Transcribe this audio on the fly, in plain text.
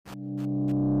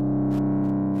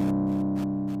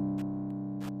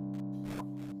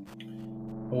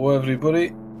Hello,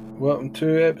 everybody. Welcome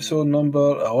to episode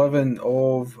number 11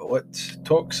 of Let's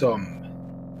Talk Some.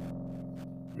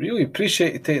 Really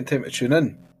appreciate you taking time to tune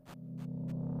in.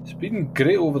 It's been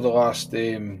great over the last,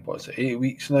 8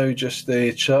 weeks now, just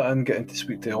chatting, getting to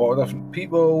speak to a lot of different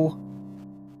people,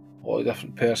 a lot of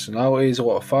different personalities, a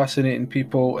lot of fascinating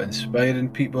people, inspiring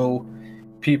people,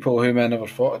 people whom I never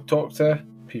thought I'd talk to,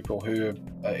 people who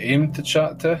I aimed to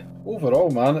chat to.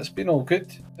 Overall, man, it's been all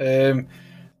good.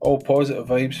 All positive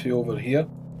vibes for you over here.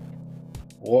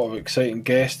 A lot of exciting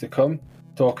guests to come.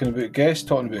 Talking about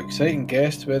exciting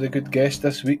guests. We had a good guest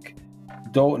this week,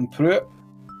 Dalton Pruitt.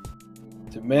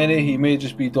 To many, he may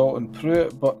just be Dalton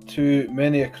Pruitt, but to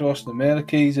many across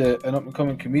America, he's an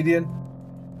up-and-coming comedian,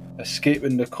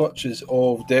 escaping the clutches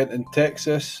of Denton,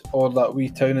 Texas, or that wee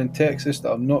town in Texas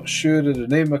that I'm not sure of the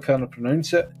name, I can't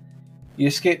pronounce it. He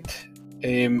escaped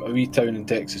a wee town in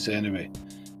Texas anyway.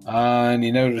 And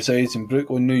he now resides in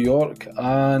Brooklyn, New York,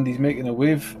 and he's making a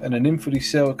wave and a name for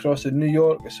himself across in New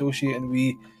York, associating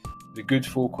with the good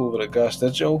folk over at Gas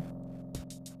Digital.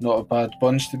 Not a bad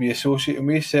bunch to be associating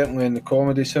with, certainly in the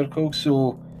comedy circle,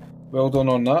 so well done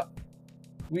on that.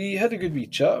 We had a good wee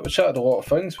chat. We chatted a lot of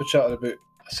things. We chatted about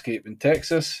escaping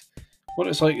Texas, what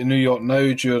it's like in New York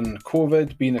now during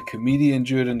COVID, being a comedian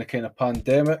during the kind of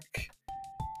pandemic,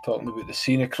 talking about the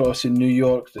scene across in New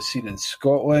York, the scene in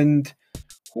Scotland,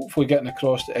 hopefully getting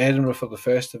across to Edinburgh for the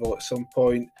festival at some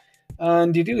point.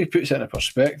 And he really puts it in a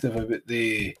perspective about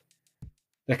the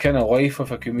kind of life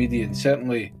of a comedian,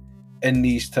 certainly in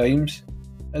these times,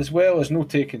 as well as no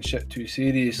taking shit too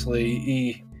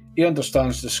seriously. He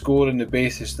understands the score and the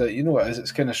basis that, you know what it is,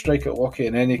 it's kind of strike it lucky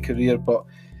in any career, but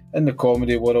in the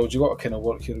comedy world, you got to kind of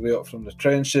work your way up from the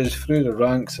trenches, through the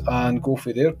ranks, and go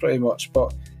for there pretty much.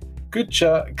 But good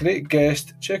chat, great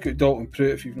guest. Check out Dalton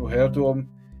Pruitt if you've not heard of him.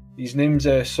 His name's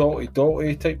Salty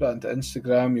Dalty. Type that into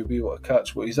Instagram, you'll be able to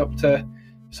catch what he's up to.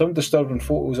 Some disturbing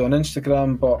photos on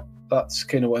Instagram, but that's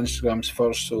kind of what Instagram's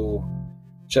for, so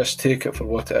just take it for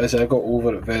what it is. I got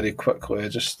over it very quickly. I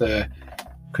just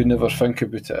could never think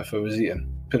about it if I was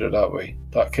eating. Put it that way.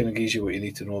 That kind of gives you what you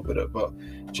need to know about it. But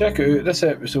check it out. This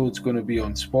episode's going to be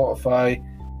on Spotify,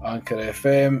 Anchor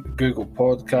FM, Google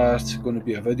Podcasts. Going to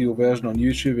be a video version on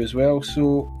YouTube as well.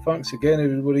 So thanks again,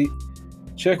 everybody.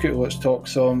 Check out Let's Talk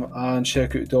Some and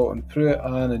check out Dalton Pruitt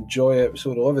and enjoy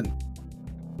episode 11.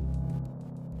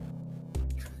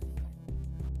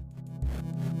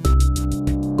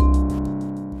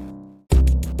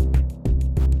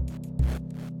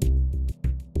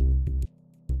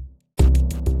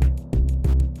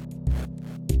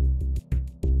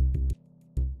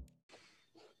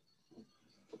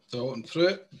 Dalton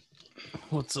Pruitt.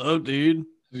 What's up, dude?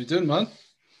 How you doing, man?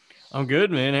 I'm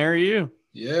good, man. How are you?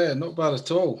 Yeah, not bad at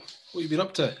all. What have you been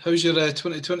up to? How's your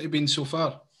 2020 been so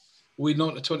far? We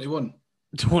not to 21.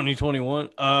 2021.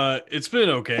 It's been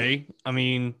okay. I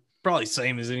mean, probably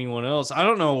same as anyone else. I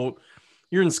don't know.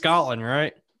 You're in Scotland,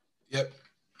 right? Yep.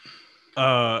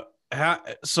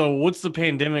 So what's the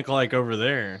pandemic like over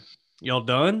there? Y'all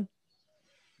done?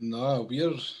 No,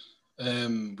 we're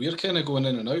kind of going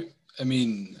in and out. I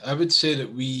mean, I would say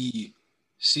that we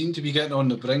seem to be getting on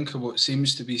the brink of what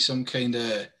seems to be some kind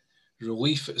of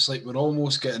relief. It's like we're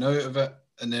almost getting out of it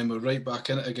and then we're right back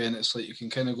in it again. It's like you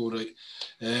can kind of go, right,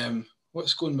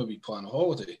 let's go and maybe plan a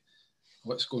holiday.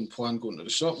 Let's go and plan going to the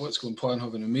shop. Let's go and plan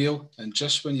having a meal. And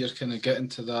just when you're kind of getting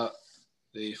to that,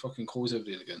 they fucking close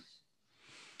everything again.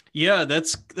 Yeah,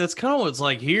 that's kind of what it's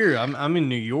like here. I'm in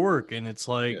New York and it's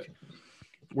like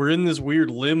we're in this weird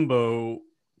limbo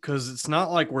because it's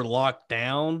not like we're locked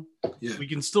down. Yeah. We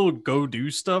can still go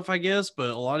do stuff, I guess, but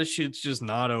a lot of shit's just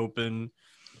not open.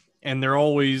 And they're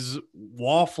always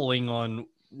waffling on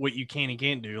what you can and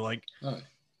can't do. Like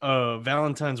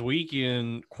Valentine's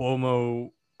weekend,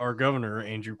 Cuomo, our governor,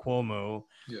 Andrew Cuomo,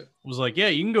 was like, yeah,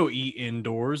 you can go eat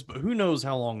indoors, but who knows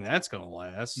how long that's going to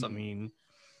last. Mm-hmm. I mean,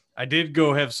 I did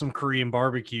go have some Korean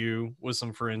barbecue with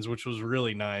some friends, which was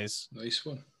really nice. Nice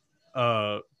one.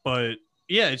 But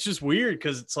yeah, it's just weird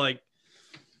because it's like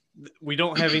we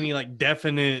don't have any like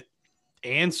definite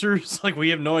answers. Like we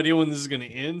have no idea when this is going to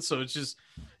end. So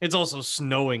it's also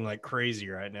snowing like crazy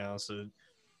right now. So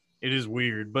it is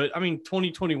weird. But I mean,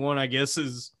 2021, I guess,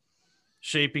 is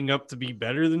shaping up to be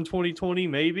better than 2020,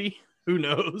 maybe. Who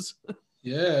knows?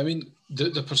 Yeah, I mean,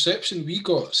 the perception we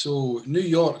got, so New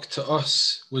York to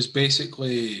us was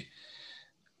basically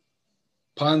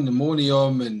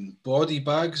pandemonium and body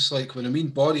bags. Like when I mean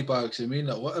body bags, I mean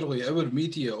that literally our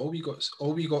media, all we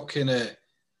got kind of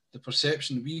the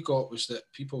perception we got was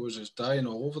that people were just dying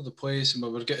all over the place, and we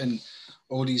were getting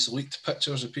all these leaked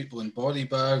pictures of people in body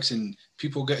bags and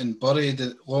people getting buried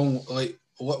along like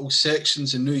little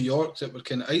sections in New York that were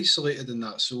kind of isolated in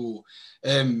that. So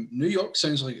New York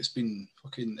sounds like it's been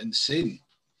fucking insane.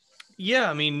 Yeah,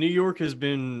 I mean, New York has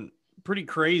been pretty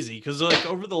crazy because like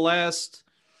over the last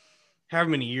however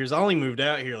many years, I only moved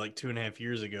out here like 2.5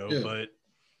 years ago, but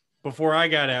before I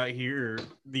got out here,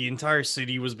 the entire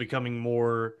city was becoming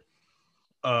more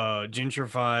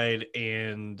gentrified,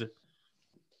 and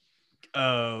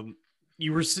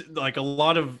you were like a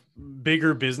lot of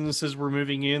bigger businesses were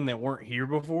moving in that weren't here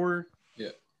before. Yeah.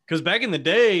 Because back in the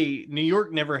day, New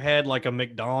York never had like a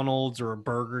McDonald's or a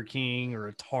Burger King or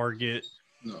a Target.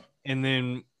 No. And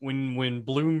then when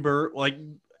Bloomberg, like,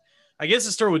 I guess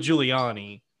it started with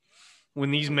Giuliani,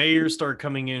 when these mayors started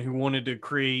coming in who wanted to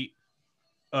create,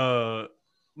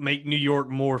 make New York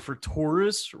more for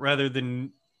tourists rather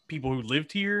than people who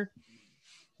lived here,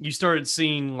 you started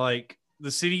seeing like the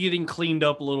city getting cleaned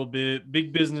up a little bit,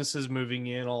 big businesses moving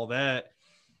in, all that.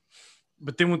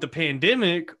 But then with the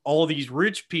pandemic, all these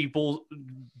rich people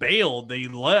bailed, they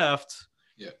left.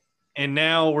 Yeah. And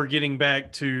now we're getting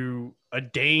back to a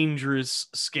dangerous,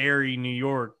 scary New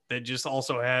York that just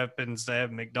also happens to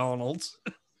have McDonald's.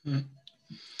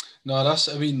 No,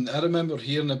 I remember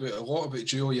hearing a lot about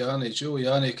Giuliani.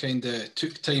 Giuliani kind of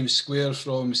took Times Square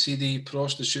from seedy,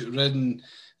 prostitute-ridden,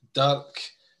 dark,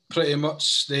 pretty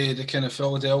much the kind of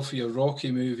Philadelphia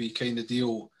Rocky movie kind of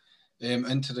deal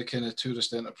into the kind of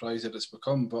tourist enterprise that it's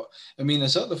become. But, I mean,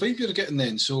 is that the vibe you're getting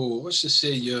then? So let's just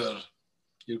say you're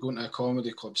going to a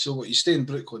comedy club. So what, you stay in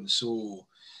Brooklyn. So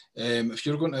if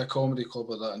you're going to a comedy club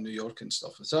like that in New York and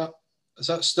stuff, is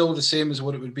that still the same as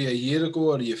what it would be a year ago,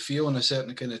 or are you feeling a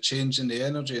certain kind of change in the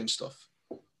energy and stuff?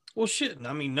 Well, shit.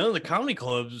 I mean, none of the comedy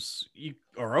clubs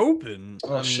are open.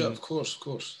 Oh, shit, of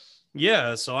course.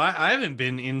 Yeah, so I haven't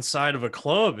been inside of a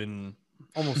club in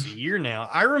almost a year now.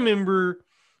 I remember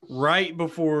right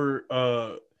before,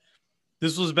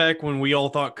 this was back when we all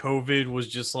thought COVID was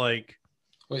just like...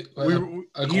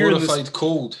 a glorified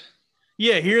cold.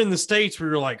 Yeah, here in the States, we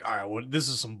were like, all right, well, this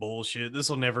is some bullshit. This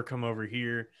will never come over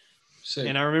here. Same.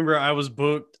 And I remember I was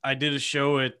booked. I did a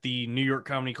show at the New York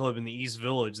Comedy Club in the East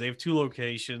Village. They have 2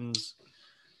 locations,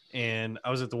 and I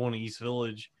was at the one in East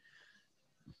Village.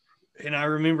 And I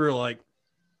remember like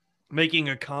making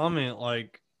a comment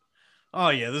like, oh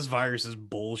yeah, this virus is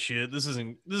bullshit. This is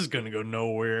going to go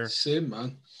nowhere. Same,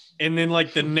 man. And then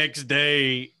like the next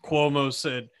day, Cuomo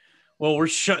said, well, we're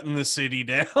shutting the city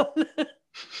down.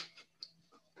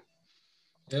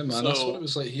 Yeah, man, that's what it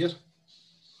was like here.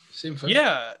 Same thing.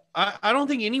 Yeah, I don't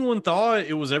think anyone thought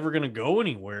it was ever going to go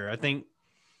anywhere. I think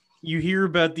you hear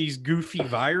about these goofy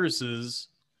viruses,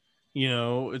 you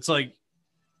know, it's like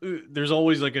there's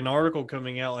always like an article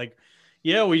coming out like,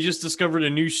 yeah, we just discovered a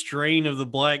new strain of the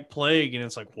Black Plague, and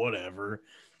it's like, whatever.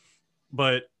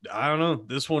 But I don't know,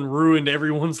 this one ruined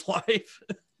everyone's life.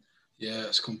 Yeah,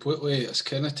 it's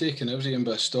kind of taken everything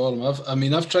by storm.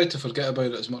 I've tried to forget about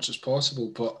it as much as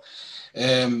possible, but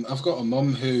I've got a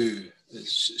mum who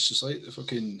she's like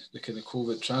the kind of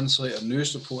COVID translator,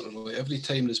 news reporter. Like every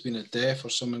time there's been a death or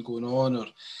something going on or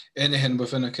anything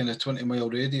within a kind of 20-mile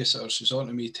radius, or she's on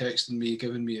to me, texting me,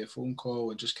 giving me a phone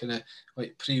call, and just kind of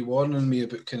like pre-warning me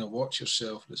about kind of watch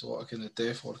yourself. There's a lot of kind of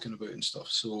death working about and stuff.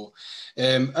 So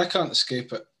I can't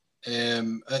escape it.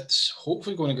 It's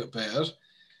hopefully going to get better.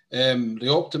 The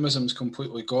optimism's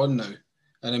completely gone now.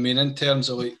 And I mean, in terms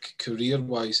of like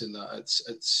career-wise and that,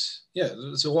 it's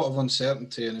there's a lot of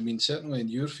uncertainty. And I mean, certainly in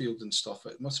your field and stuff,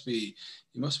 you must be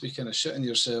kind of shitting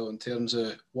yourself in terms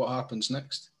of what happens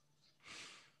next.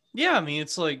 Yeah, I mean,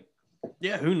 it's like,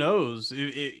 yeah, who knows?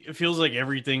 It feels like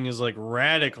everything is like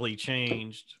radically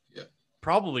changed. Yeah.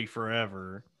 Probably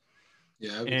forever.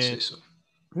 Yeah, I would say so.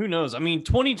 Who knows? I mean,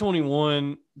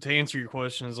 2021, to answer your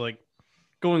question, is like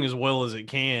going as well as it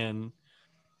can.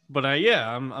 But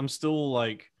I'm still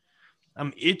like,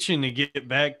 I'm itching to get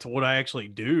back to what I actually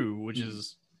do, which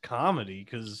is comedy.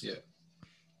 Because,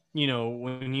 you know,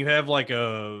 when you have like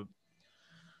a,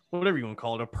 whatever you want to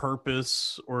call it, a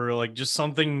purpose or like just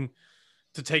something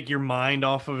to take your mind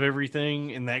off of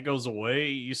everything and that goes away,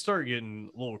 you start getting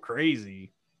a little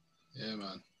crazy. Yeah,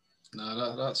 man.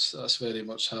 No, that's very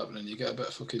much happening. You get a bit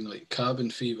of fucking like cabin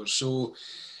fever. So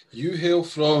you hail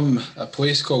from a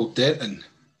place called Denton,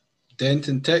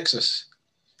 Texas.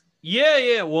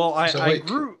 Yeah. Well,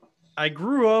 I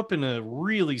grew up in a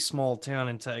really small town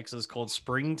in Texas called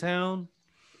Springtown.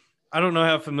 I don't know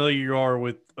how familiar you are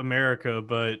with America,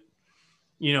 but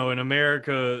you know, in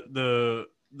America, the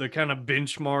kind of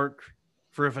benchmark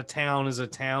for if a town is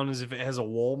if it has a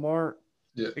Walmart.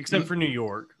 Yeah. Except for New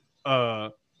York.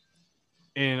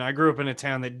 And I grew up in a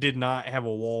town that did not have a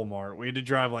Walmart. We had to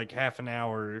drive like half an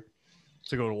hour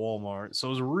to go to Walmart. So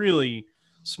it was a really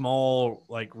small,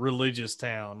 like religious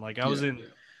town. Like I was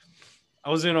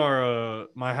in our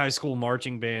my high school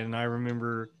marching band, and I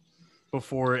remember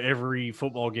before every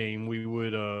football game we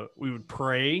would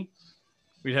pray.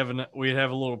 We'd have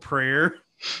a little prayer.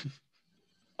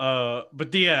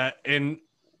 But yeah, and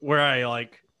where I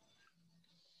like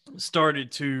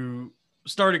started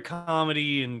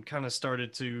comedy and kind of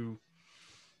started to,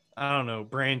 I don't know,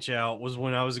 branch out was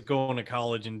when I was going to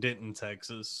college in Denton,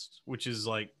 Texas, which is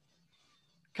like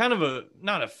kind of a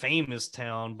not a famous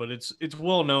town, but it's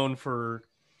well known for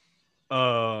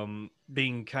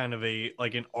being kind of a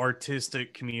like an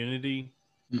artistic community.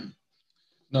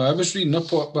 No, I was reading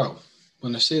up on, well,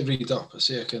 when I say read up, I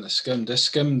say I kind of skimmed. I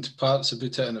skimmed parts about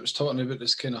it, and it was talking about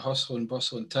this kind of hustling,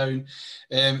 bustling town.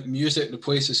 Music, the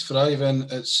place is thriving.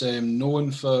 It's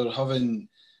known for having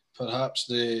perhaps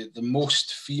the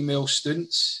most female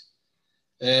students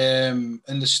in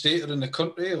the state or in the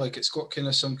country. Like it's got kind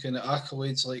of some kind of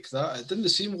accolades like that. It didn't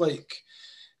seem like,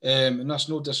 and that's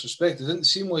no disrespect, it didn't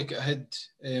seem like it had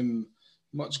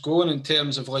much going in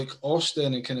terms of like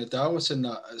Austin and kind of Dallas and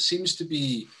that. It seems to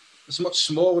be, it's much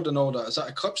smaller than all that. Is that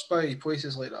eclipsed by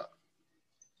places like that?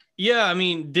 Yeah, I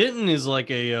mean, Denton is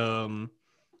like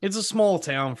it's a small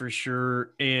town for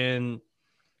sure, and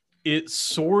it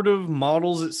sort of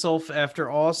models itself after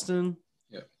Austin.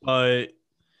 Yeah. But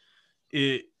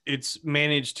it's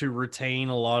managed to retain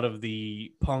a lot of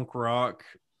the punk rock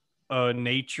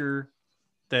nature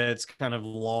that's kind of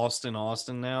lost in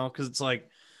Austin now, because it's like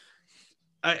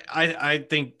I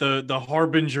think the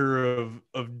harbinger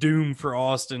of doom for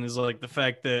Austin is like the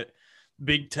fact that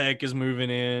big tech is moving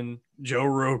in. Joe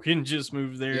Rogan just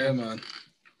moved there. Yeah, man.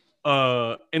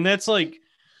 And that's like,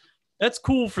 that's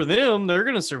cool for them. They're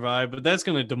gonna survive, but that's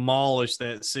gonna demolish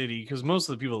that city because most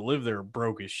of the people that live there are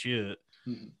broke as shit.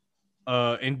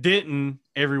 Mm-hmm. In Denton,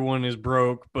 everyone is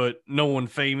broke, but no one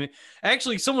famous.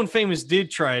 Actually, someone famous did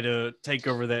try to take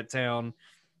over that town.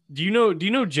 Do you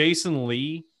know Jason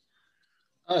Lee?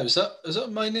 Is that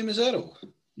My Name Is Earl?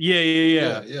 Yeah.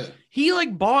 Yeah. He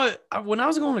like bought, when I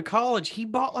was going to college, he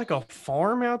bought like a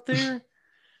farm out there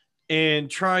and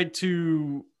tried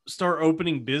to start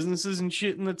opening businesses and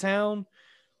shit in the town.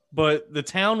 But the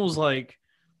town was like,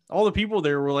 all the people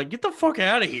there were like, get the fuck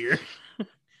out of here.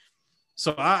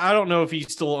 So I don't know if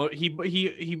he's still,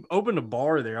 he opened a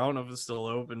bar there. I don't know if it's still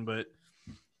open, but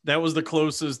that was the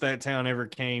closest that town ever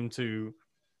came to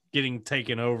getting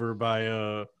taken over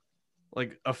by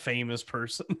like a famous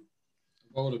person.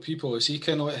 All the people, is he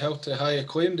kind of like held to high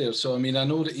acclaim there? So I mean, I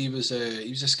know that he was a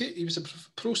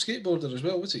pro skateboarder as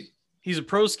well, was he? He's a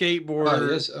pro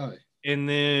skateboarder. Yes, aye. And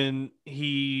then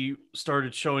he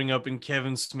started showing up in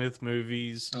Kevin Smith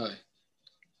movies. Aye.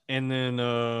 And then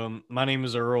My Name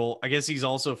Is Earl. I guess he's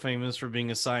also famous for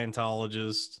being a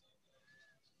Scientologist.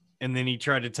 And then he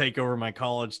tried to take over my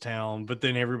college town, but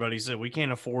then everybody said we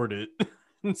can't afford it.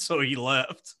 And so he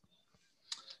left.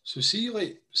 So see,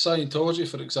 like Scientology,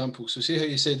 for example. So see how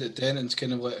you said that Denton's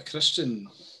kind of like a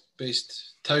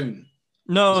Christian-based town.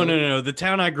 No. The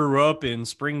town I grew up in,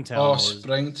 Springtown. Oh,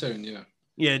 Springtown, yeah.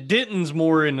 Yeah, Denton's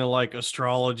more into like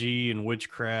astrology and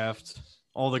witchcraft,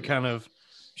 all the kind of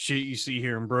shit you see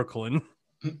here in Brooklyn.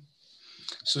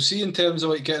 So see, in terms of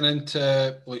like getting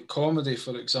into like comedy,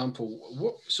 for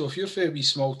example, so if you're from a wee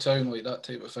small town like that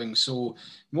type of thing, so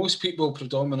most people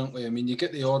predominantly, I mean, you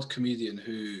get the odd comedian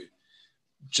who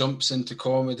jumps into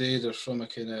comedy, they're from a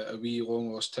kind of a wee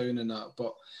long lost town and that,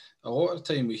 but a lot of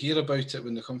the time we hear about it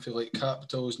when they come from like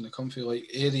capitals and they come from like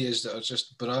areas that are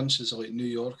just branches of like New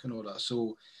York and all that.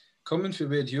 So coming from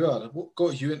where you are, what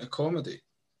got you into comedy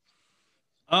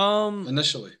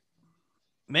initially?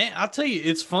 Man, I'll tell you,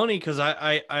 it's funny because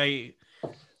I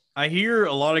hear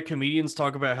a lot of comedians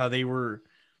talk about how they were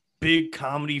big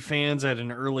comedy fans at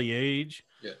an early age.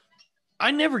 Yeah,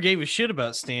 I never gave a shit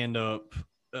about stand-up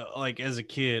like as a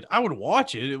kid. I would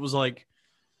watch it. It was like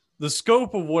the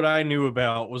scope of what I knew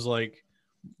about was like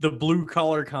the Blue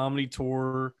Collar Comedy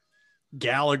Tour,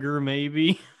 Gallagher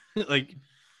maybe, like,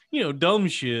 you know, dumb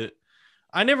shit.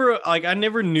 I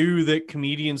never knew that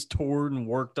comedians toured and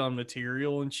worked on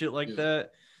material and shit like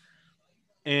that.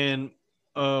 And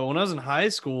when I was in high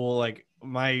school, like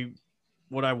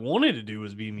what I wanted to do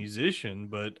was be a musician,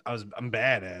 but I'm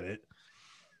bad at it.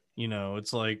 You know,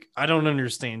 it's like I don't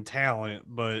understand talent,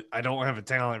 but I don't have a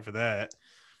talent for that.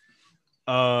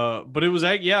 But it was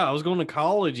I was going to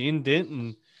college in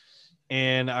Denton,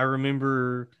 and I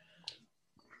remember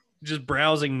just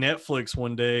browsing Netflix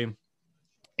one day,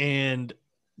 and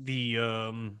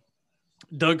the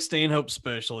Doug Stanhope's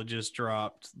special had just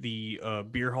dropped, the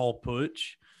Beer Hall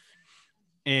Putsch.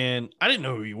 And I didn't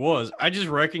know who he was. I just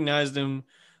recognized him.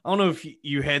 I don't know if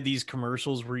you had these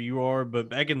commercials where you are, but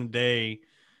back in the day,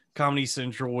 Comedy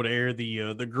Central would air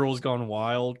the Girls Gone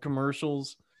Wild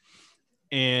commercials,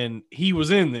 and he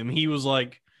was in them. He was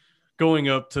like going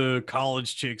up to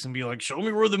college chicks and be like, "Show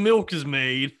me where the milk is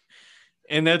made,"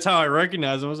 and that's how I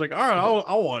recognized him. I was like, "All right,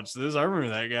 I'll watch this." I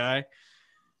remember that guy,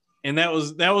 and that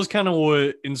was kind of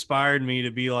what inspired me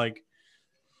to be like,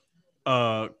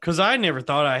 because I never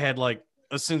thought I had like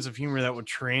a sense of humor that would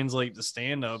translate to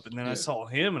stand up, and then I saw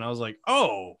him and I was like,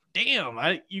 "Oh,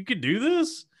 damn, you could do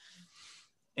this."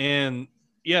 And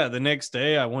yeah, the next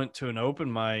day I went to an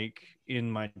open mic in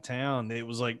my town. It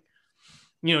was like,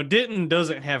 Denton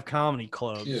doesn't have comedy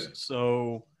clubs,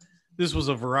 so this was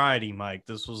a variety mic.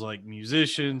 This was like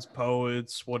musicians,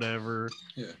 poets, whatever.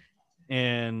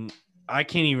 And I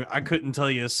couldn't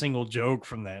tell you a single joke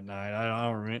from that night. I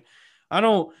don't remember.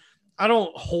 I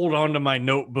don't hold on to my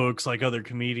notebooks like other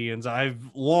comedians. I've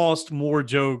lost more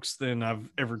jokes than I've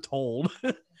ever told.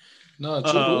 No,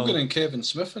 Joe Rogan and Kevin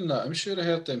Smith and that, I'm sure I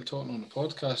heard them talking on the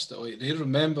podcast that like they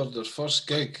remember their first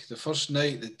gig, the first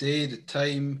night, the day, the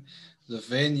time, the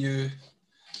venue,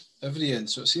 everything.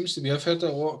 So it seems to be, I've heard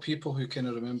a lot of people who kind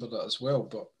of remember that as well.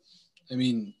 But I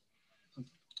mean,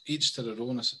 each to their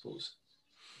own, I suppose.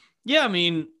 Yeah, I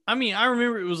mean, I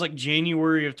remember it was like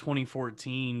January of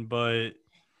 2014, but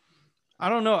I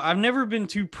don't know. I've never been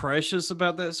too precious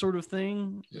about that sort of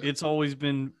thing. Yeah. It's always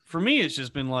been, for me, it's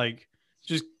just been like,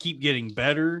 just keep getting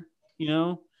better,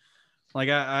 like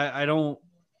I don't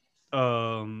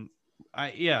I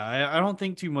don't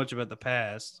think too much about the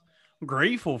past. I'm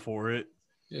grateful for it,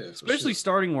 especially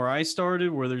starting where I started,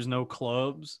 where there's no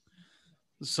clubs.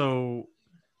 So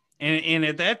and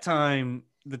at that time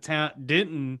the town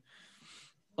Denton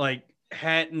like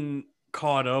hadn't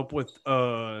caught up with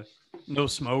no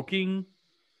smoking,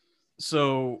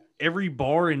 so every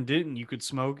bar in Denton you could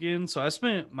smoke in. So I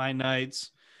spent my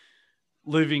nights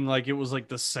living like it was like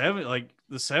the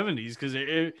 70s, because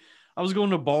I was going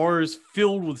to bars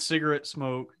filled with cigarette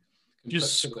smoke,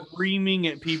 just screaming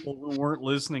at people who weren't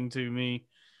listening to me,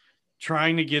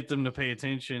 trying to get them to pay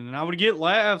attention, and I would get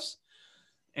laughs.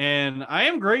 And I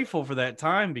am grateful for that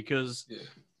time, because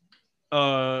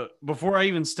before I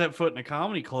even stepped foot in a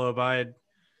comedy club, I had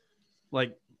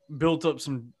like built up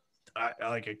some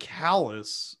like a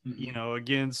callous,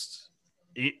 against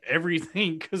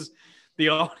everything, because the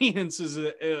audiences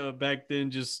back then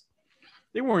just,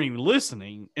 they weren't even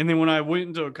listening. And then when I went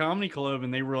into a comedy club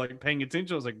and they were like paying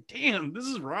attention, I was like, damn, this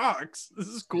is rocks. This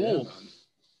is cool. Yeah,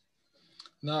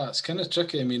 nah, it's kind of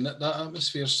tricky. I mean, that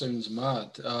atmosphere sounds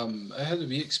mad. I had a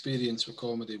wee experience with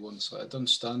comedy once. Like, I'd done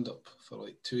stand-up for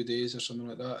like 2 days or something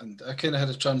like that. And I kind of had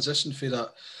a transition for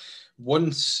that.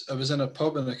 Once I was in a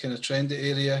pub in a kind of trendy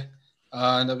area,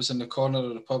 and I was in the corner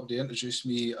of the pub. They introduced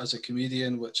me as a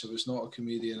comedian, which I was not a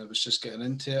comedian. I was just getting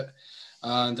into it.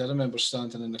 And I remember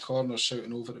standing in the corner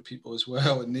shouting over at people as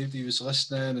well, and nobody was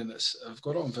listening. And I've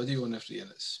got it on video and everything.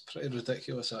 It's pretty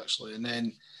ridiculous, actually. And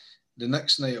then the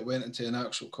next night I went into an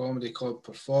actual comedy club,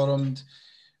 performed,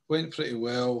 went pretty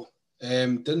well.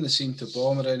 Didn't seem to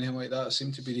bomb or anything like that. It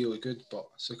seemed to be really good, but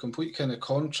it's a complete kind of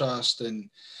contrast. And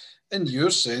in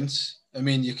your sense, I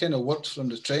mean, you kind of worked from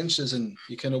the trenches and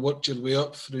you kind of worked your way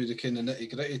up through the kind of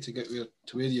nitty gritty to get to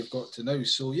where you've got to now.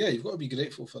 So yeah, you've got to be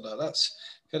grateful for that. That's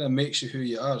kind of makes you who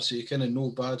you are. So you kind of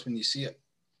know bad when you see it.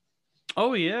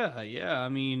 Oh yeah. Yeah. I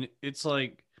mean, it's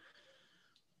like,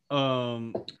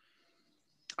 I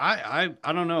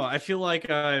don't know. I feel like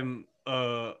I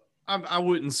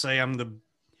wouldn't say I'm the,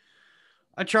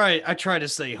 I try to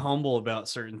stay humble about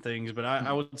certain things, but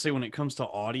I would say when it comes to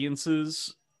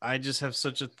audiences, I just have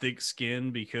such a thick skin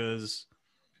because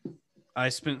I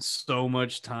spent so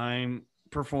much time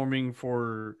performing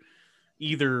for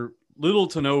either little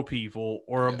to no people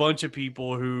or a bunch of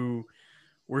people who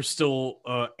were still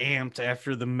amped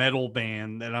after the metal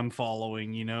band that I'm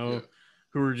following,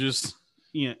 who are just,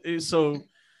 so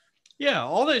yeah,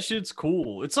 all that shit's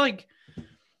cool. It's like,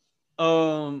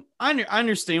 I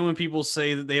understand when people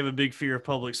say that they have a big fear of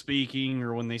public speaking,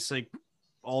 or when they say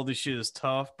all this shit is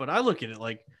tough, but I look at it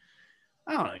like,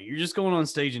 I don't know, you're just going on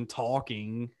stage and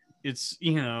talking. It's,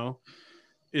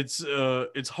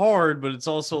 it's hard, but it's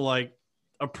also like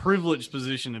a privileged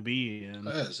position to be in.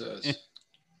 It is.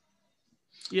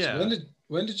 Yeah. So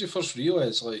when did you first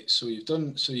realize, like, so you've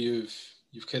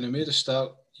kind of made a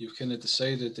start, you've kind of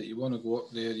decided that you want to go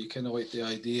up there, you kind of like the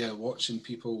idea of watching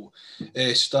people,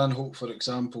 Stanhope, for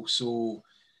example. So,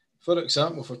 for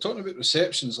example, if we're talking about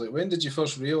receptions, like, when did you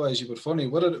first realise you were funny?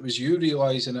 Whether it was you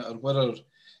realising it or whether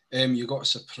you got a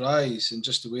surprise in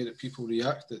just the way that people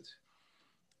reacted.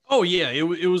 Oh yeah, it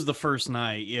was the first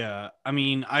night. Yeah, I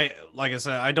mean, like I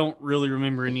said, I don't really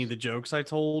remember any of the jokes I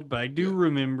told, but I do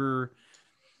remember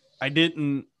I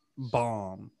didn't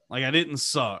bomb. Like I didn't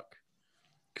suck,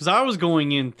 because I was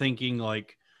going in thinking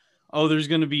like, oh, there's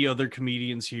going to be other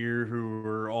comedians here who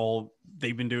are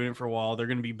they've been doing it for a while. They're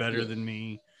going to be better than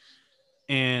me,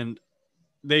 and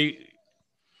they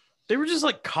were just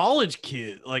like college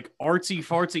kids, like artsy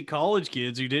fartsy college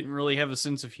kids who didn't really have a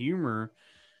sense of humor.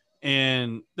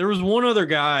 And there was one other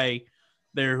guy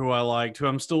there who I liked, who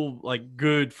I'm still like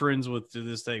good friends with to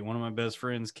this day. One of my best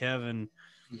friends, Kevin.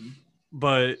 Mm-hmm.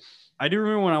 But I do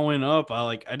remember when I went up,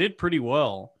 I did pretty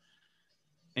well.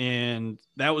 And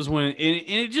that was when, and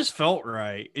it just felt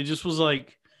right. It just was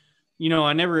like, you know,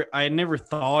 I had never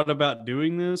thought about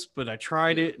doing this, but I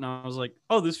tried it and I was like,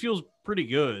 oh, this feels pretty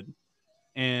good.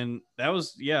 And that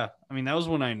was, I mean, that was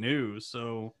when I knew.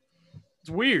 So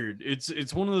it's weird.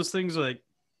 It's one of those things like,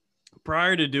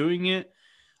 prior to doing it,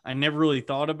 I never really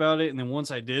thought about it, and then once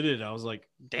I did it, I was like,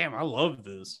 "Damn, I love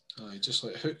this." Just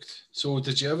like hooked. So,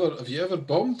 have you ever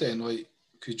bombed then? Like,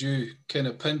 could you kind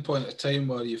of pinpoint a time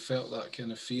where you felt that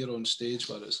kind of fear on stage,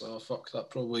 where it's like, "Oh fuck,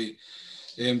 that probably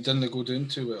didn't go down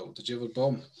too well"? Did you ever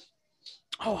bomb?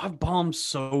 Oh, I've bombed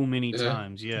so many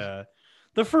times. Yeah,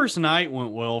 the first night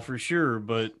went well for sure,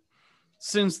 but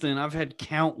since then, I've had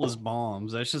countless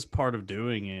bombs. That's just part of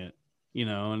doing it, you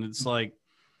know. And it's like,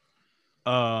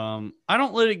 I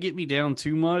don't let it get me down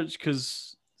too much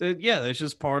because that's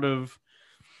just part of,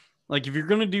 like, if you're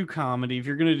going to do comedy, if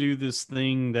you're going to do this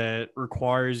thing that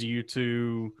requires you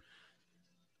to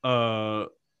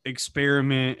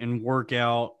experiment and work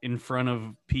out in front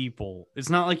of people, it's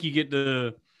not like you get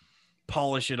to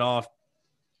polish it off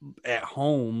at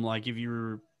home. Like if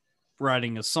you're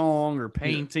writing a song or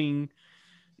painting,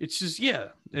 it's just,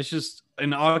 it's just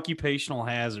an occupational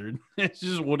hazard. It's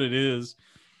just what it is.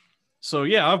 So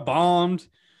yeah, I've bombed.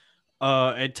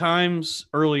 At times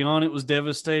early on, it was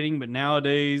devastating, but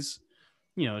nowadays,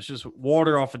 you know, it's just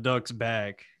water off a duck's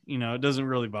back. You know, it doesn't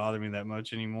really bother me that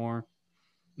much anymore.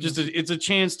 Just it's a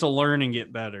chance to learn and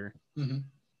get better. Mm-hmm.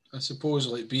 I suppose,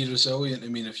 like, be resilient. I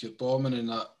mean, if you're bombing in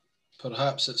that,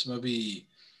 perhaps it's maybe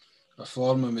a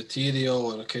form of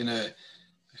material or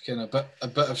a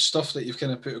bit of stuff that you've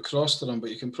kind of put across to them, but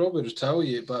you can probably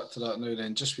retaliate back to that now and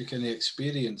then, just with kind of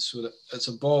experience. So that it's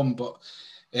a bomb, but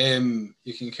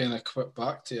you can kind of quit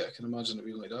back to it. I can imagine it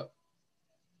being like that.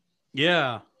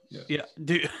 Yeah.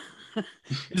 Dude,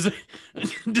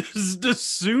 does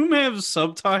Zoom have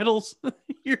subtitles?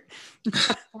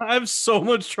 I have so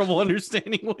much trouble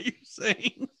understanding what you're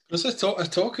saying. Does I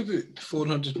talk about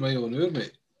 400 mile an hour,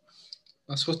 mate?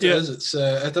 That's what it is. It's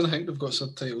I don't think they've got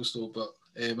subtitles though, but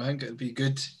I think it'd be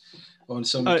good on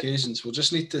some occasions. We'll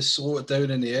just need to slow it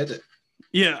down in the edit.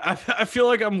 Yeah, I feel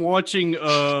like I'm watching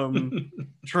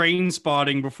Train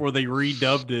Spotting before they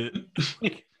redubbed it.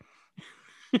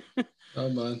 Oh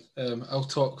man, I'll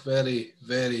talk very,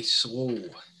 very slow.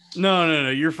 No,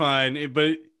 you're fine.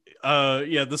 But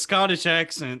the Scottish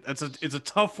accent, it's a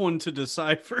tough one to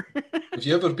decipher. Have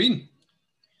you ever been?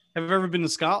 Have you ever been to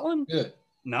Scotland? Yeah.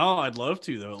 No, I'd love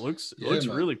to though. It looks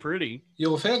really pretty.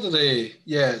 You'll have heard of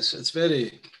it's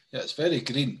very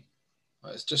green.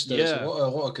 It's just there's a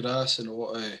lot of grass and a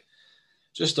lot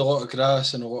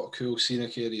of cool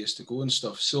scenic areas to go and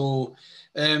stuff. So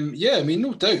I mean,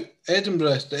 no doubt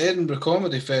the Edinburgh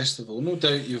Comedy Festival, no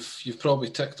doubt you've probably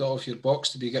ticked off your box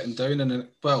to be getting down in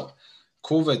it. Well,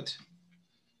 COVID.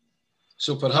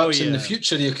 So perhaps in the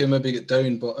future you can maybe get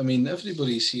down, but I mean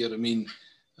everybody's here. I mean,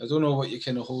 I don't know what you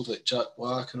kind of hold like Jack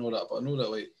Black and all that, but I know that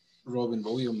like Robin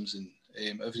Williams and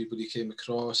everybody came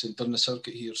across and done the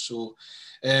circuit here. So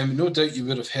no doubt you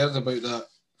would have heard about that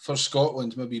for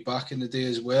Scotland maybe back in the day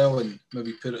as well, and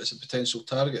maybe put it as a potential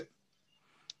target.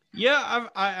 Yeah,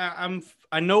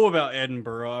 I know about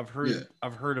Edinburgh. I've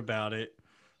heard about it.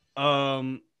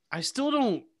 I still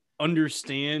don't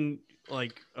understand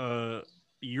like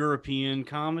European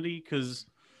comedy because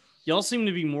y'all seem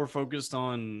to be more focused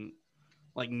on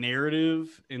like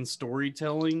narrative and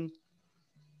storytelling,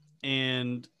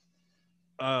 and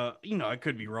I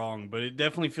could be wrong, but it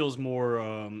definitely feels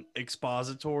more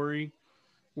expository.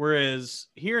 Whereas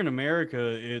here in America,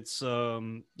 it's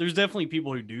there's definitely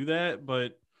people who do that,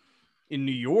 but in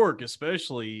New York,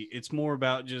 especially, it's more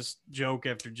about just joke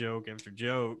after joke after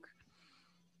joke.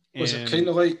 Was it kind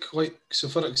of like so?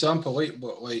 For example,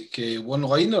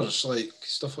 one-liners, like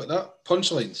stuff like that,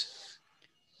 punchlines.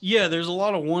 Yeah, there's a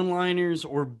lot of one-liners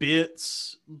or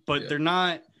bits, but they're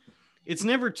not. It's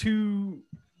never too.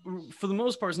 For the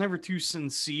most part, it's never too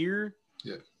sincere.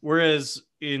 Yeah. Whereas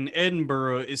in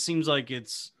Edinburgh, it seems like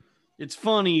it's it's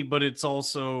funny, but it's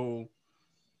also,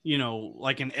 you know,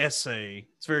 like an essay.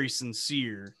 It's very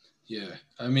sincere. Yeah,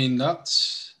 I mean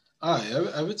that's.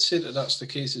 I would say that that's the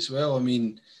case as well. I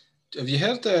mean, have you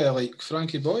heard like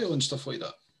Frankie Boyle and stuff like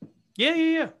that? Yeah,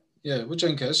 yeah, yeah. Yeah, what do you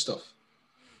think of his stuff?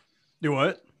 Do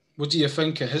what? What do you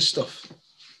think of his stuff?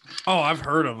 Oh, I've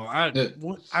heard of him. Yeah.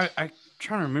 I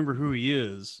trying to remember who he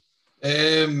is.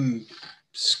 Um,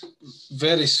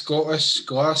 very Scottish,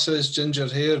 glasses, ginger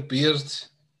hair, beard.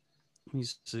 Let me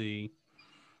see.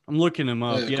 I'm looking him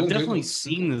up. Yeah, Go I've and definitely Google.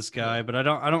 seen this guy, but I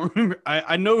don't remember.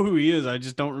 I know who he is. I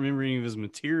just don't remember any of his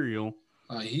material.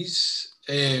 He's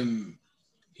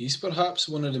perhaps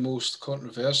one of the most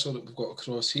controversial that we've got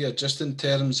across here, just in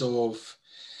terms of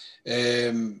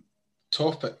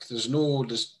topic. There's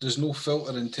no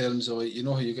filter in terms of, like, you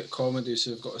know how you get comedy, so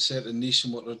they've got a certain niche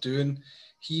in what they're doing.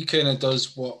 He kind of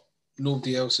does what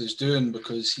nobody else is doing,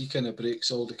 because he kind of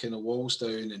breaks all the kind of walls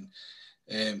down and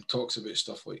talks about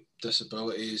stuff like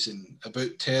disabilities and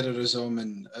about terrorism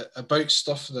and about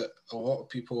stuff that a lot of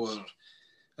people are.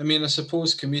 I mean, I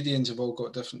suppose comedians have all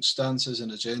got different stances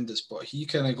and agendas, but he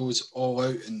kind of goes all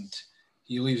out and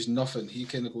he leaves nothing. He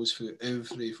kind of goes through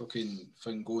every fucking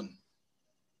thing going.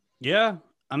 Yeah,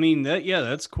 I mean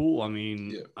that's cool. I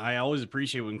mean, Yeah. I always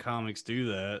appreciate when comics do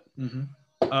that.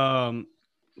 Mm-hmm.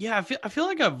 Yeah, I feel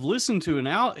like I've listened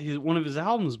to one of his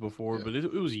albums before, Yeah. but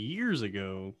it was years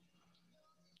ago.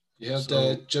 You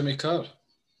heard Jimmy Carr?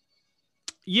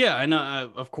 Yeah, I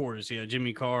know. Of course, yeah,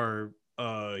 Jimmy Carr.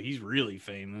 He's really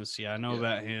famous. Yeah, I know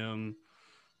about him.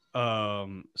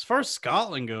 As far as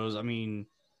Scotland goes, I mean,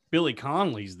 Billy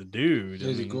Connolly's the dude.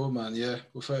 There you go, man. Yeah,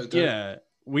 without a doubt. Yeah,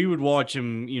 we would watch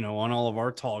him, you know, on all of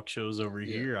our talk shows over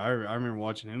here. I remember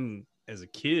watching him as a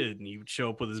kid, and he would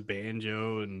show up with his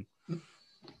banjo and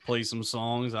play some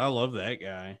songs. I love that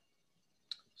guy.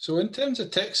 So in terms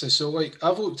of Texas, so like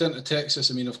I've looked into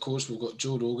Texas. I mean, of course, we've got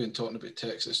Joe Rogan talking about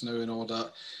Texas now and all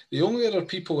that. The only other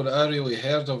people that I really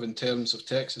heard of in terms of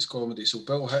Texas comedy, so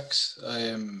Bill Hicks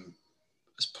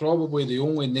is probably the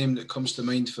only name that comes to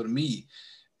mind for me.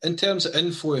 In terms of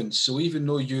influence, so even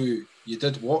though you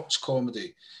did watch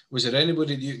comedy, was there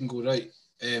anybody that you can go, right?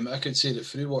 I could say that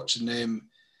through watching them,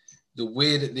 the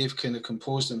way that they've kind of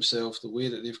composed themselves, the way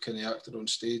that they've kind of acted on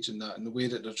stage and that, and the way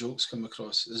that their jokes come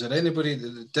across, is there anybody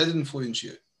that did influence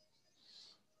you?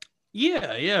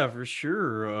 Yeah, for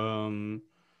sure.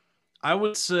 I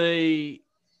would say,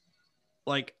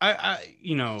 like, I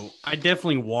you know, I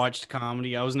definitely watched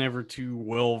comedy. I was never too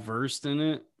well versed in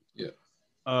it. Yeah.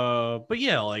 But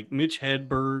yeah, like Mitch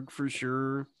Hedberg for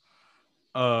sure.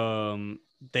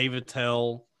 Dave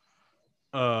Attell.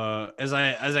 As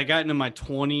I got into my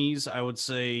 20s, I would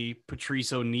say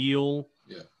Patrice O'Neal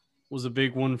was a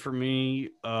big one for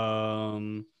me.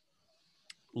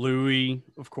 Louis,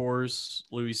 of course,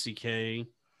 Louis C.K.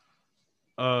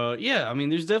 Yeah, I mean,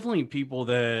 there's definitely people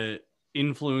that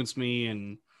influenced me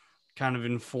and kind of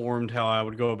informed how I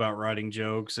would go about writing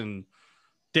jokes, and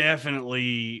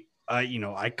definitely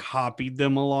I copied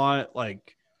them a lot,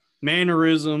 like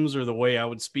mannerisms or the way I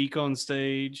would speak on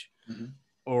stage. Mm-hmm.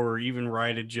 Or even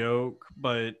write a joke,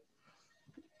 but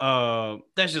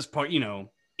that's just part,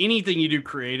 anything you do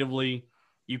creatively,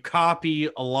 you copy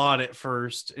a lot at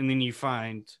first and then you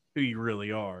find who you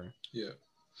really are. Yeah.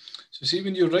 So see,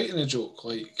 when you're writing a joke,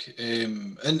 like,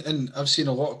 and I've seen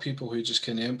a lot of people who just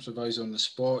kind of improvise on the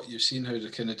spot. You've seen how they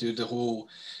kind of do the whole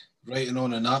writing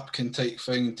on a napkin type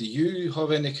thing. Do you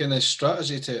have any kind of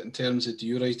strategy to it in terms of, do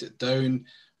you write it down,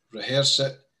 rehearse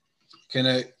it, kind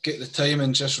of get the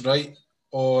timing just right?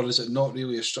 Or is it not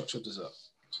really as structured as that?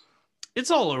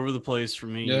 It's all over the place for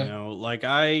me, like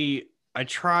I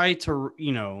try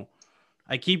to,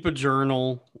 I keep a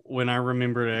journal when I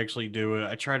remember to actually do it.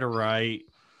 I try to write.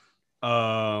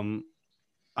 I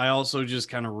also just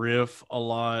kind of riff a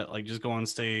lot, like just go on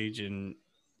stage and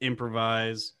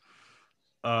improvise.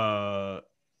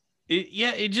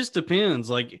 It just depends.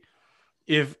 Like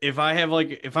if I have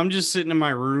if I'm just sitting in my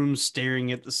room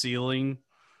staring at the ceiling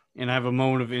and I have a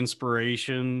moment of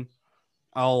inspiration,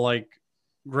 I'll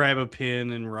grab a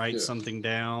pen and write something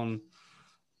down.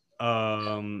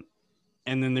 And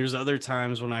then there's other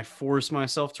times when I force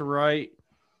myself to write.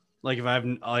 Like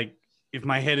if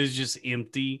my head is just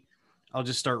empty, I'll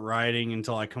just start writing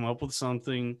until I come up with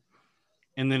something.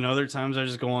 And then other times I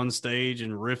just go on stage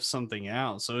and riff something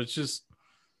out. So it's just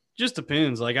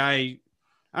depends. Like I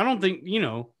don't think,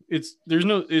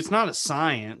 it's not a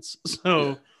science.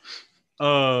 So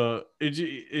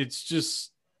it's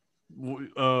just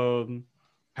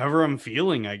however I'm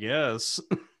feeling, I guess.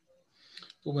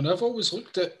 Well, when I've always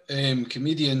looked at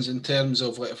comedians in terms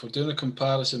of, like, if we're doing a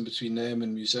comparison between them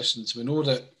and musicians, we know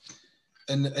that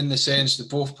in the sense they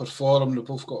both perform, they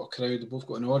both got a crowd, they both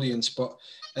got an audience, but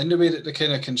in the way that they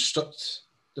kind of construct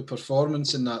the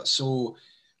performance in that. So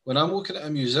when I'm looking at a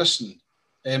musician,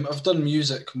 I've done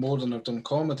music more than I've done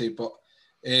comedy, but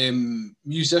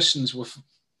musicians with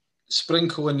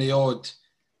sprinkle in the odd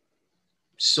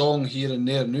song here and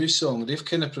there, new song, they've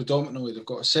kind of predominantly, they've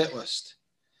got a set list.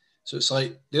 So it's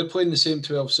like they're playing the same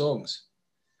 12 songs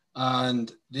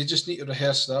and they just need to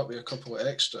rehearse that with a couple of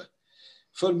extra.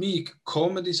 For me,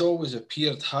 comedy's always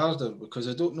appeared harder because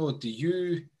I don't know, do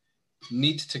you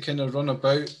need to kind of run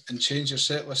about and change your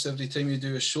set list every time you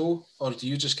do a show? Or do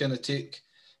you just kind of take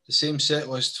the same set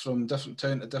list from different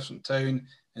town to different town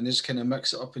and just kind of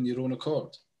mix it up in your own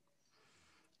accord?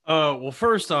 Well,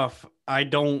 first off, I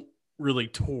don't really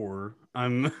tour.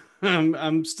 I'm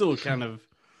still kind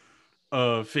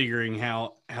of figuring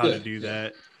how to do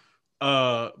that.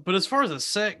 But as far as a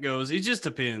set goes, it just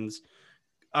depends.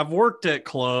 I've worked at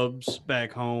clubs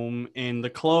back home, and the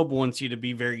club wants you to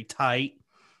be very tight.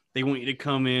 They want you to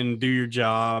come in, do your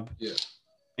job,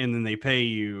 and then they pay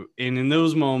you. And in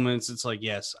those moments, it's like,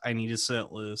 yes, I need a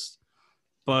set list.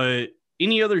 But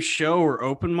any other show or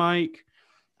open mic,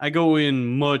 I go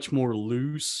in much more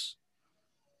loose.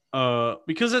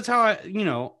 Because that's how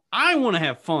I want to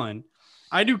have fun.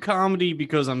 I do comedy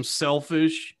because I'm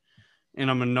selfish and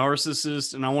I'm a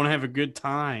narcissist and I want to have a good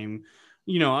time.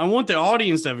 I want the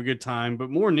audience to have a good time, but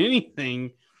more than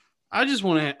anything, I just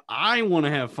want to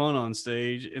have fun on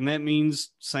stage, and that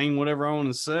means saying whatever I want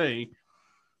to say.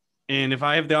 And if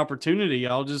I have the opportunity,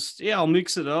 I'll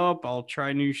mix it up. I'll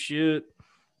try new shit,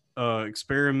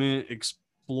 experiment,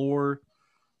 explore.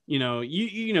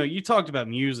 You talked about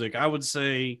music. I would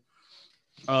say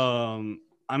I'm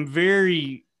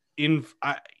very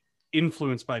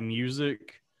influenced by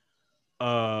music.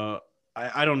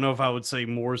 I don't know if I would say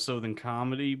more so than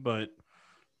comedy, but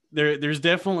there's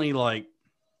definitely like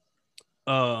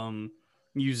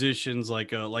musicians like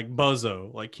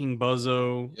Buzzo, like King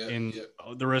Buzzo, and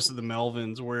the rest of the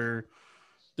Melvins, where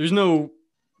there's no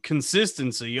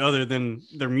consistency other than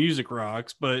their music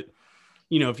rocks. But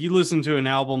if you listen to an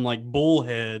album like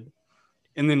Bullhead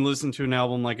and then listen to an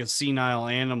album like A Senile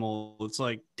Animal, it's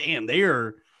like, damn,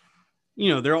 they're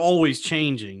always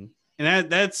changing, and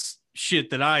that's shit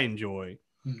that I enjoy.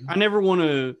 Mm-hmm. I never want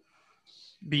to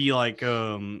be like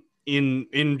in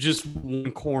just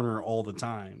one corner all the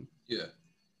time. Yeah.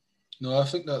 No, I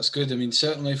think that's good. I mean,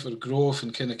 certainly for growth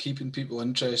and kind of keeping people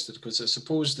interested, because I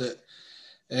suppose that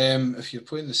if you're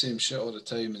playing the same shit all the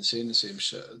time and saying the same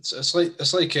shit, it's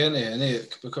like any,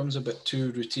 it becomes a bit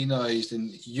too routinized,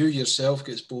 and you yourself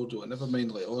gets bored with it, never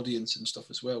mind like audience and stuff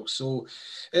as well. So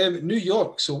New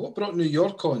York, so what brought New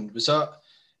York on? Was that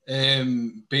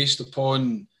based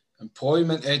upon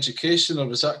employment, education, or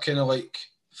was that kind of like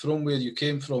from where you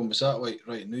came from? Was that like,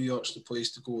 right, New York's the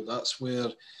place to go, that's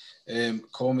where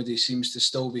comedy seems to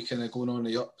still be kind of going on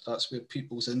the up, that's where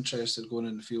people's interest are going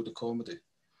in the field of comedy?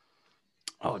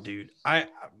 Oh, dude, I'm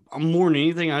more than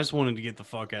anything, I just wanted to get the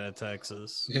fuck out of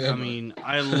Texas. Yeah, I mean,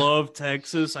 I love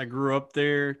Texas. I grew up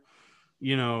there.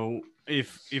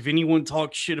 If anyone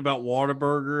talks shit about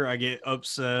Whataburger, I get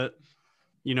upset.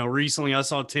 Recently I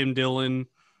saw Tim Dillon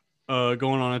going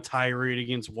on a tirade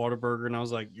against Whataburger, and I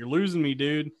was like, you're losing me,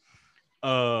 dude.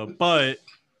 But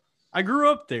I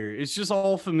grew up there. It's just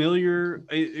all familiar.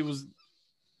 It was,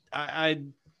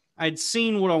 I'd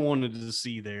seen what I wanted to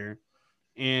see there.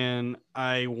 And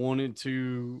I wanted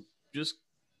to just,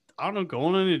 I don't know, go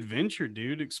on an adventure,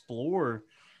 dude, explore.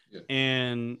 Yeah.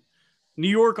 And New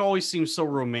York always seems so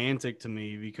romantic to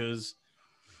me because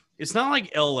it's not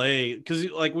like LA. Because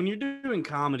like when you're doing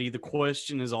comedy, the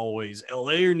question is always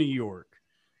LA or New York,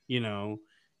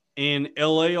 and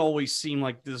LA always seemed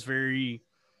like this very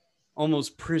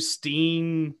almost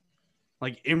pristine,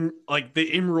 like the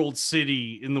Emerald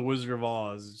City in the Wizard of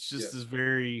Oz. It's just this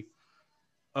very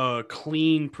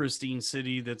clean, pristine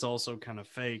city that's also kind of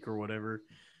fake or whatever.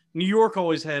 New York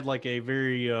always had like a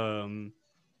very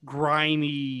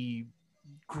grimy,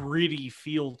 gritty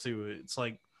feel to it. It's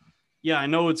like, yeah, I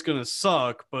know it's gonna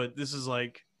suck, but this is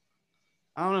like,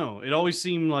 I don't know. It always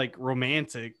seemed like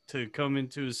romantic to come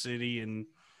into a city and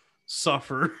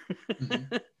suffer.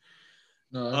 Mm-hmm.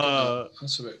 No,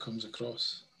 that's the way it comes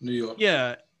across. New York.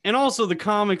 Yeah, and also the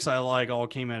comics I like all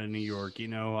came out of New York.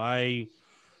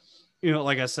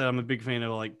 Like I said, I'm a big fan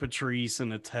of like Patrice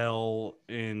and Attell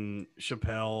and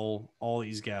Chappelle, all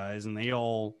these guys, and they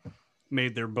all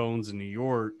made their bones in New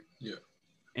York. Yeah.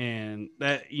 And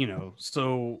that,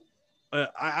 so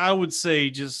I would say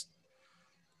just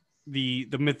the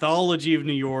mythology of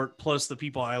New York plus the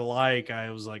people I like,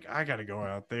 I was like, I got to go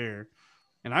out there.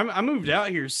 And I moved out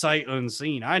here sight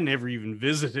unseen. I never even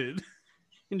visited.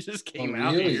 It just came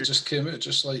out really? here. It just came out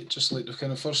just like the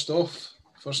kind of first time.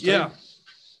 Yeah.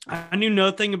 I knew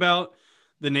nothing about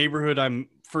the neighborhood I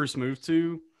first moved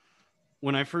to.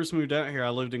 When I first moved out here, I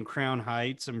lived in Crown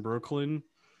Heights in Brooklyn,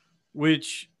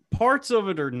 which parts of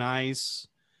it are nice.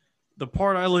 The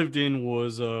part I lived in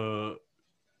was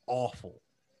awful.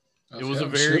 It was a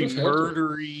very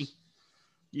murdery.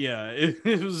 Yeah,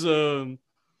 it was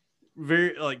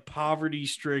very like poverty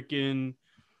stricken,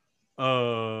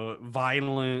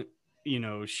 violent,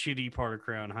 shitty part of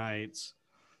Crown Heights.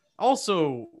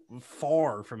 Also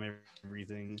far from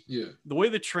everything. Yeah. The way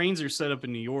the trains are set up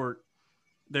in New York,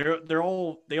 they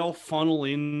all funnel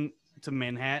in to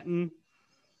Manhattan,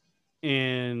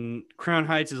 and Crown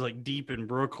Heights is like deep in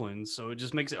Brooklyn, so it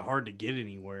just makes it hard to get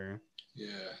anywhere.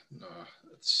 Yeah, no,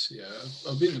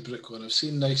 I've been to Brooklyn. I've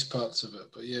seen nice parts of it,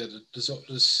 but yeah,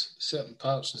 there's certain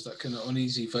parts there's that kind of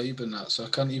uneasy vibe in that. So I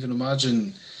can't even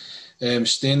imagine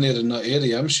staying there in that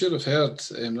area. I'm sure I've heard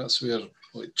that's where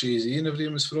like Jay-Z and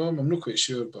everything was from. I'm not quite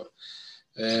sure, but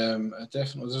it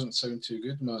definitely doesn't sound too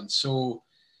good, man. So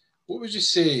what would you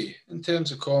say in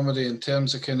terms of comedy, in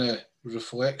terms of kind of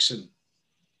reflection?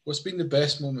 What's been the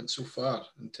best moment so far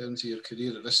in terms of your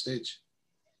career at this stage?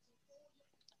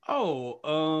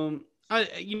 I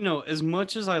as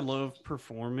much as I love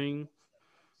performing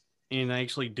and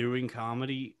actually doing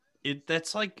comedy,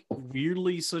 that's like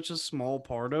weirdly such a small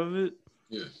part of it.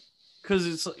 Yeah. Because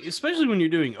it's especially when you're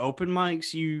doing open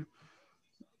mics,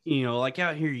 like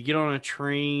out here, you get on a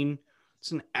train.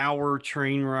 It's an hour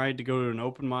train ride to go to an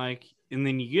open mic, and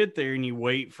then you get there and you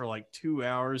wait for like 2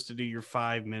 hours to do your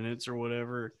 5 minutes or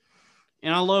whatever.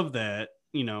 And I love that.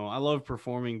 I love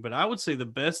performing, but I would say the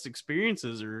best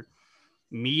experiences are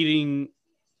meeting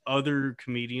other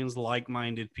comedians,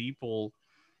 like-minded people,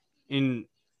 and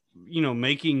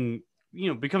making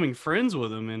becoming friends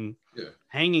with them and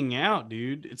hanging out,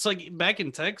 dude. It's like back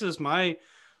in Texas, my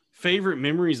favorite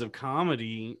memories of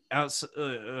comedy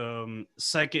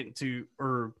second to,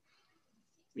 or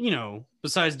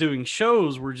besides doing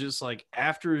shows, were just like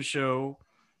after a show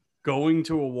going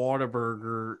to a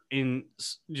Whataburger and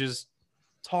just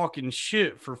talking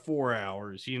shit for 4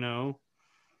 hours,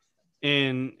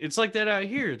 and it's like that out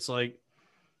here. It's like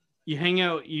you hang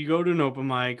out, you go to an open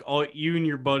mic, all you and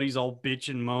your buddies all bitch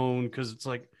and moan because it's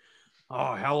like,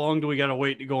 oh, how long do we got to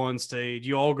wait to go on stage?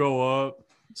 You all go up.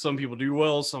 Some people do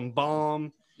well, some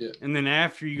bomb. Yeah. And then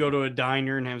after you go to a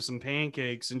diner and have some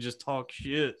pancakes and just talk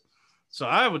shit. So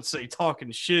I would say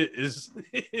talking shit is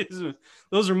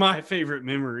those are my favorite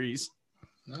memories.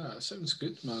 Nah, it sounds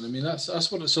good, man. I mean,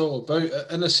 that's what it's all about.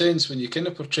 In a sense, when you kind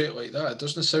of portray it like that, it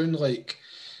doesn't sound like,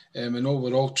 I know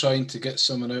we're all trying to get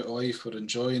someone out of life, we're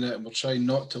enjoying it, and we're trying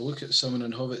not to look at someone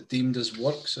and have it deemed as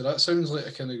work. So that sounds like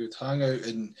a kind of good hangout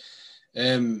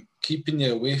and keeping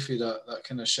you away from that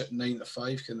kind of shit 9 to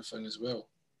 5 kind of thing as well.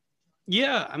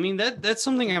 Yeah, I mean that's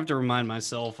something I have to remind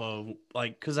myself of,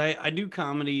 like, because I do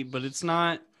comedy, but it's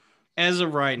not, as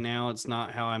of right now, it's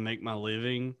not how I make my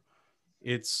living.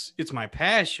 It's my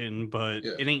passion, but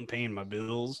it ain't paying my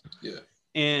bills. Yeah.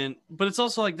 But it's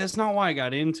also like, that's not why I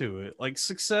got into it. Like,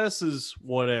 success is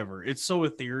whatever. It's so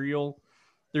ethereal.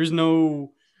 There's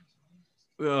no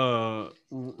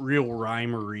real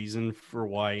rhyme or reason for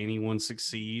why anyone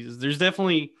succeeds. There's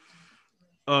definitely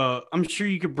I'm sure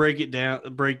you could break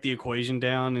the equation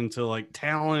down into like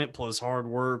talent plus hard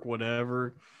work,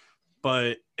 whatever.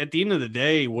 But at the end of the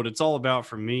day, what it's all about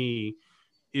for me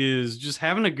is just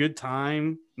having a good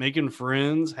time, making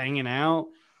friends, hanging out.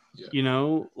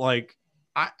 Like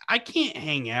I can't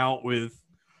hang out with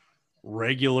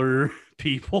regular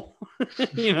people,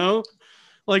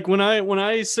 like when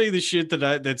I say the shit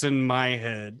that's in my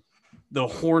head, the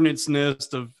hornet's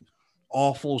nest of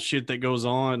awful shit that goes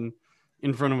on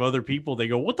in front of other people, they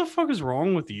go, what the fuck is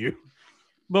wrong with you?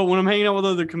 But when I'm hanging out with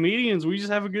other comedians, we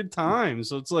just have a good time.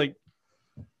 So it's like,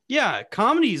 yeah,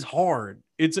 comedy is hard.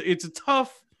 It's a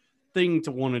tough thing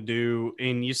to want to do,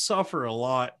 and you suffer a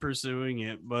lot pursuing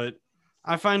it, but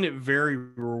I find it very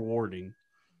rewarding.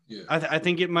 Yeah. I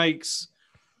think it makes,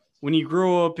 when you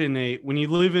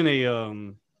live in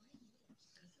a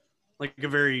like a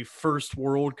very first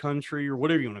world country, or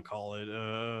whatever you want to call it,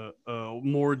 a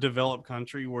more developed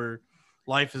country where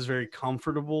life is very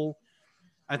comfortable,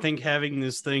 I think having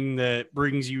this thing that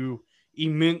brings you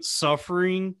immense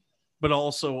suffering but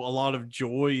also a lot of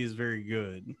joy is very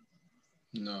good.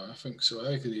 No, I think so.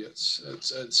 I agree. It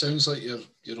sounds like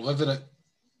you're living it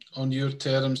on your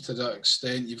terms to that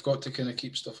extent. You've got to kind of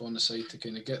keep stuff on the side to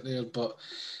kind of get there, but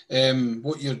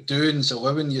what you're doing is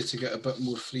allowing you to get a bit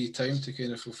more free time to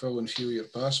kind of fulfill and feel your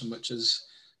passion, which is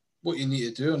what you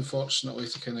need to do, unfortunately,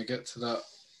 to kind of get to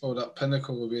or that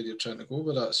pinnacle of where you're trying to go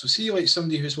with that. So see, like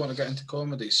somebody who's wanting to get into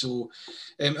comedy. So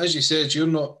as you said, you're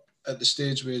not at the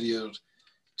stage where you're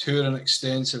touring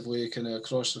extensively kind of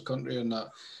across the country and that.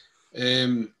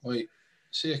 Like,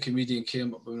 say a comedian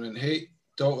came up and went, hey,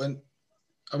 Dalton,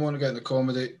 I want to get into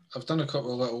comedy. I've done a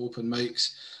couple of little open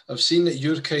mics. I've seen that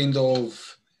you're kind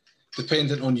of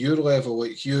dependent on your level,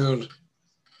 like you're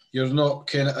not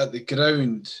kind of at the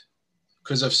ground,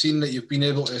 because I've seen that you've been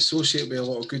able to associate with a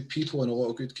lot of good people and a lot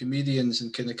of good comedians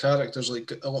and kind of characters,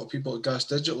 like a lot of people at Gas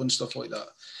Digital and stuff like that.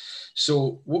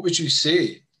 So what would you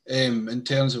say in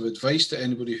terms of advice to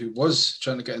anybody who was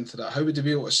trying to get into that? How would they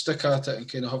be able to stick at it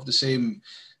and kind of have the same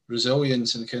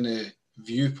resilience and kind of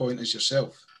viewpoint as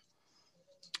yourself?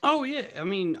 Oh yeah, I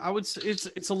mean, I would say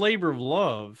it's a labor of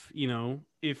love. You know,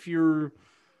 if you're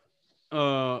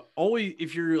always,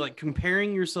 if you're like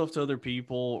comparing yourself to other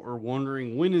people or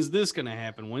wondering when is this going to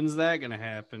happen, when's that going to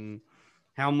happen,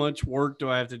 how much work do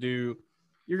I have to do,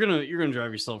 you're gonna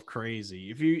drive yourself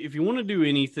crazy. If you want to do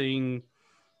anything,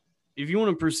 if you want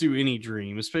to pursue any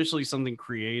dream, especially something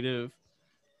creative,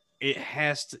 it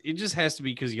just has to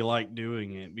be because you like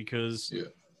doing it, because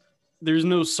there's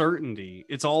no certainty.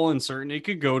 It's all uncertain. It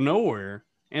could go nowhere.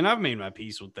 And I've made my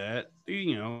peace with that,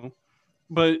 you know.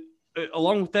 But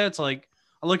along with that, it's like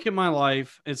I look at my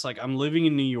life. It's like I'm living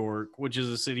in New York, which is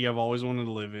a city I've always wanted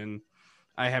to live in.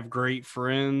 I have great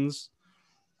friends.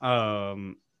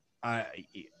 I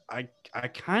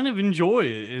kind of enjoy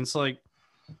it. And it's like,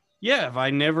 yeah, if I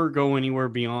never go anywhere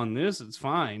beyond this, it's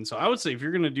fine. So I would say if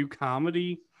you're gonna do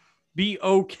comedy, be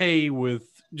okay with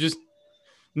just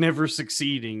never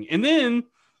succeeding. And then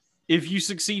if you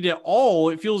succeed at all,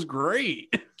 it feels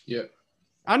great. Yeah.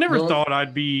 I never thought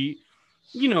I'd be,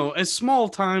 you know, as small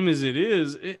time as it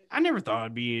is, I never thought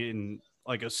I'd be in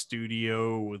like a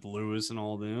studio with Lewis and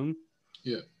all them.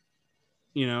 Yeah.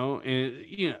 You know, and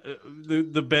you know,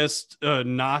 the best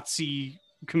Nazi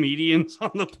comedians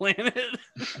on the planet.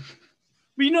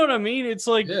 But you know what I mean? It's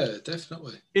like, yeah,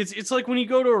 definitely. It's like when you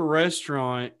go to a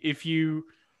restaurant, if you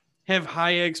have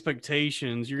high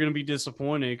expectations, you're going to be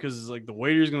disappointed because it's like the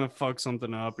waiter's going to fuck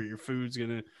something up or your food's going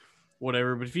to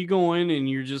whatever. But if you go in and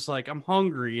you're just like, I'm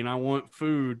hungry and I want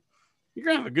food, you're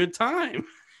going to have a good time.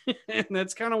 And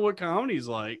that's kind of what comedy's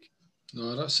like.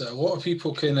 No, that's it. A lot of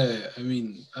people kind of, I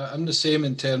mean, I'm the same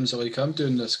in terms of like, I'm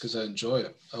doing this because I enjoy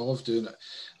it. I love doing it.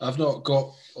 I've not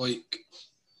got like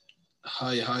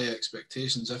high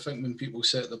expectations. I think when people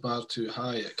set the bar too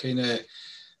high, it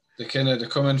they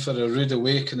come in for a rude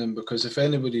awakening, because if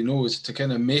anybody knows, to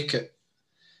kind of make it,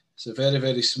 it's a very,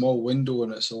 very small window,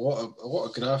 and it's a lot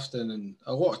of grafting and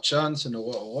a lot of chance and a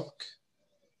lot of luck.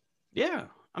 Yeah,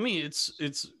 I mean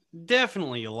it's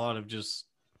definitely a lot of just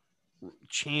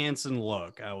chance and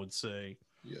luck, I would say.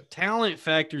 Yeah. Talent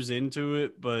factors into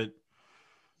it, but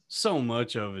so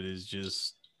much of it is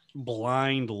just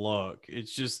blind luck.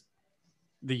 It's just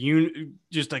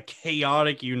just a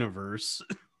chaotic universe.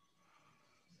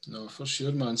 No, for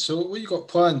sure, man. So what you got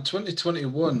planned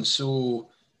 2021? So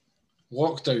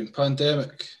lockdown,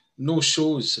 pandemic, no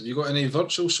shows. Have you got any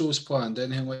virtual shows planned,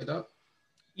 anything like that?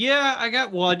 Yeah, I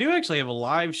do actually have a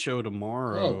live show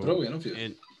tomorrow. Oh, brilliant of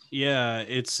you. Yeah,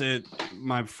 it's at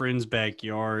my friend's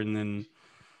backyard, and then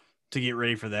to get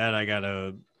ready for that,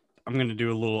 I'm gonna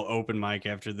do a little open mic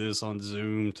after this on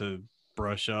Zoom to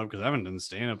brush up, because I haven't done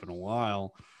stand-up in a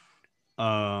while.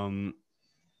 And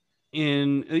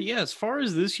yeah, as far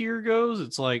as this year goes,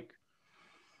 it's like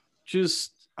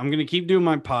just I'm gonna keep doing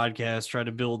my podcast, try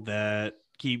to build that,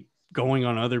 keep going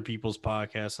on other people's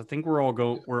podcasts. I think we're all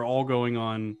going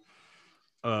on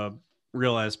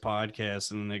Real Ass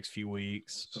Podcast in the next few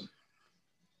weeks.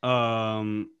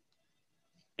 And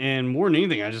more than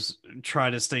anything, I just try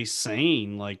to stay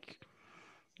sane. Like,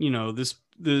 you know,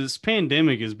 this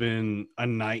pandemic has been a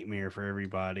nightmare for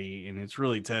everybody, and it's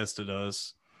really tested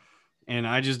us. And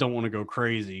I just don't want to go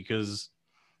crazy, because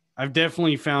I've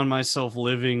definitely found myself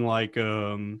living like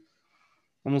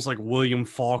almost like William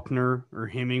Faulkner or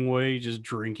Hemingway, just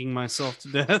drinking myself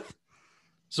to death.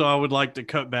 So I would like to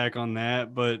cut back on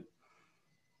that. But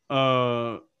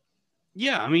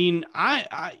yeah, I mean,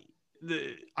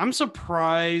 I'm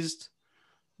surprised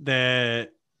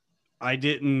that I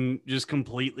didn't just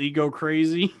completely go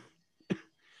crazy.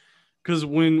 Because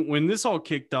when this all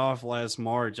kicked off last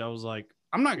March, I was like,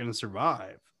 I'm not going to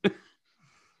survive.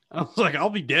 I was like, I'll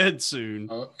be dead soon.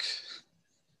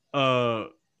 But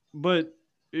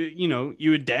you know,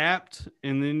 you adapt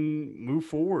and then move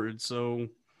forward. So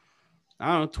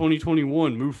I don't know,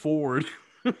 2021, move forward.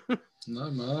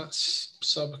 No, man,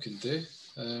 that's all we can do.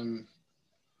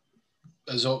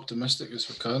 As optimistic as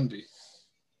we can be.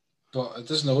 but it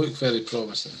doesn't look very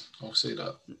promising. I'll say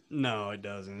that. No, it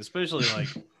doesn't. Especially like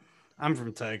I'm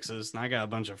from Texas and I got a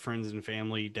bunch of friends and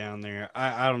family down there.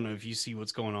 I don't know if you see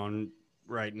what's going on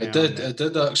right now. I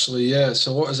did actually, yeah.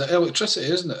 So what is it? Electricity,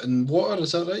 isn't it? And water,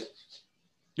 is that right?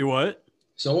 You what?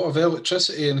 So a lot of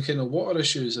electricity and kind of water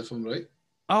issues, if I'm right.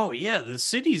 Oh yeah, the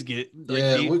cities get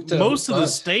most of the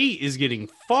state is getting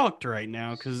fucked right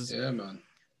now because man,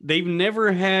 they've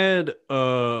never had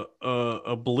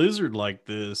a blizzard like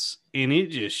this, and it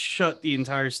just shut the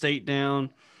entire state down.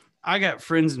 I got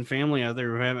friends and family out there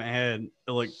who haven't had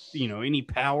any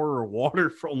power or water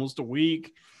for almost a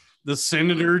week. The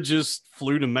senator just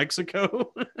flew to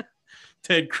Mexico.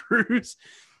 Ted Cruz.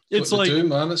 It's what they do,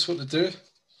 man. That's what they do.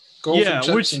 Golf and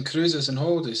trips and cruises and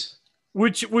holidays.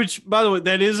 Which, by the way,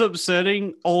 that is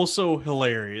upsetting. Also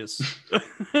hilarious.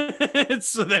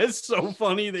 So that's so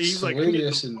funny that he's like, get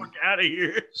the fuck out of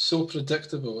here. So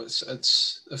predictable.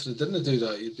 It's if they didn't do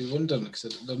that, you'd be wondering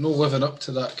because they're not living up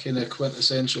to that kind of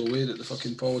quintessential way that the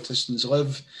fucking politicians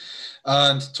live,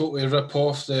 and totally rip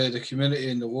off the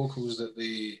community and the locals that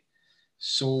they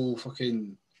so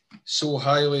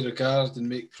highly regard and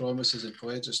make promises and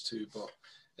pledges to. But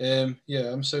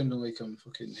I'm sounding like I'm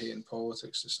fucking hating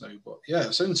politics just now, but yeah,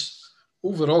 it sounds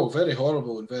overall very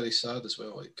horrible and very sad as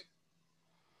well. Like,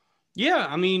 yeah,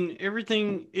 I mean,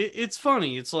 everything. It's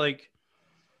funny. It's like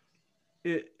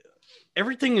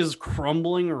everything is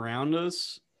crumbling around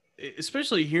us,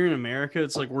 especially here in America.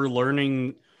 It's like we're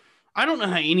learning. I don't know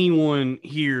how anyone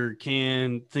here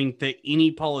can think that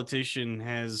any politician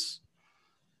has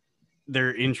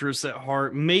their interests at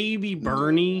heart. Maybe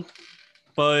Bernie,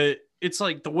 but it's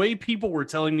like the way people were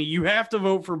telling me, you have to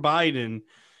vote for Biden.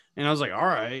 And I was like, all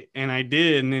right. And I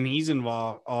did. And then he's in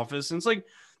office. And it's like,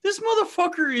 this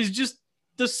motherfucker is just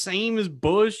the same as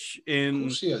Bush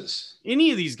and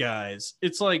any of these guys.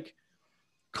 It's like,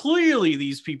 clearly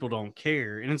these people don't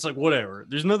care. And it's like, whatever.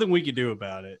 There's nothing we can do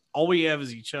about it. All we have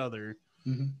is each other.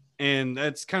 Mm-hmm. And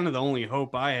that's kind of the only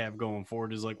hope I have going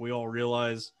forward is like, we all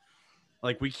realize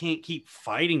like we can't keep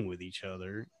fighting with each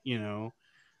other, you know?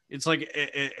 It's like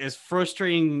as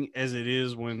frustrating as it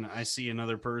is when I see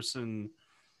another person,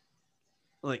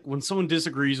 like when someone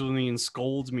disagrees with me and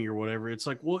scolds me or whatever, it's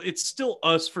like, well, it's still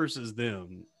us versus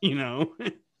them, you know?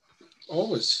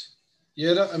 Always.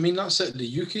 Yeah, I mean, that's it.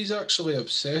 The UK's actually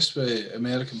obsessed with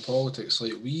American politics.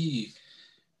 Like, we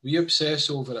obsess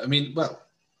over it. I mean, well,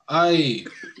 I'm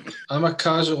a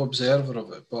casual observer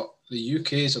of it, but the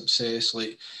UK is obsessed.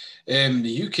 Like,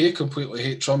 the UK completely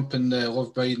hate Trump and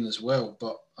love Biden as well,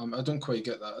 but I don't quite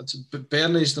get that. But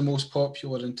Bernie's the most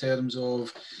popular in terms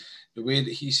of the way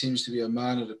that he seems to be a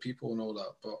man of the people and all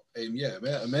that. But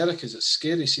America's, it's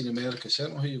scary seeing America,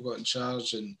 certainly who you've got in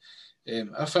charge. And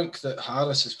I think that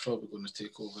Harris is probably going to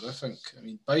take over. I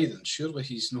mean, Biden, surely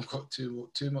he's not got too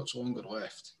much longer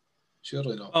left.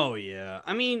 Surely not. Oh, yeah.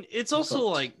 I mean, it's also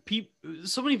like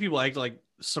so many people act like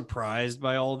surprised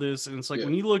by all this. And it's like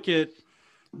when you look at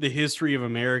the history of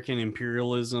American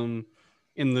imperialism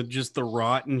and the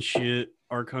rotten shit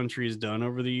our country has done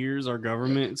over the years, our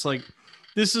government, it's like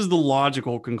this is the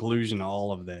logical conclusion to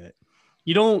all of that.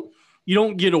 You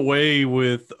don't get away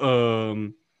with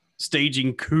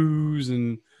staging coups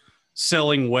and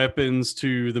selling weapons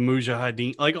to the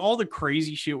Mujahideen, like all the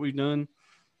crazy shit we've done.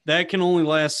 That can only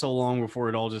last so long before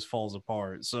it all just falls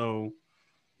apart. So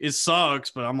it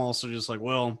sucks, but I'm also just like,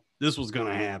 well, this was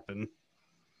gonna happen.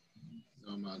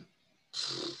 Oh man,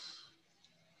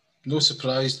 no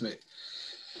surprise, mate.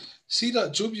 See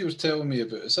that job you were telling me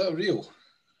about? Is that real?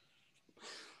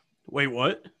 Wait,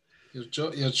 what? Your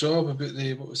job about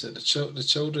the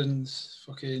children's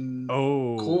fucking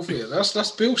coffee.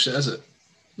 That's bullshit, is it?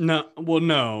 No, well,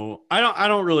 no. I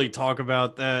don't really talk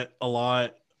about that a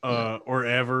lot or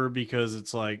ever because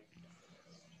it's like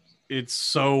it's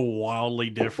so wildly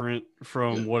different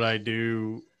from what I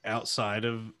do outside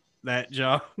of that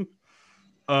job.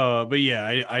 But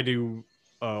yeah, I do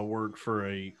work for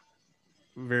a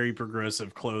very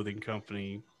progressive clothing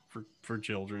company for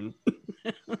children.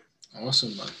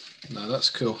 Awesome, man. No, that's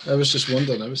cool. I was just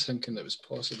wondering. I was thinking it was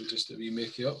possibly just that we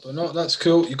make it up, but no, that's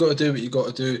cool. You got to do what you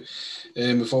got to do.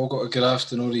 We've all got to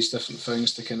graft and all these different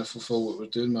things to kind of fulfil what we're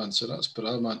doing, man. So that's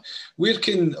brilliant, man. Where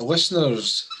can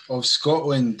listeners of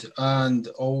Scotland and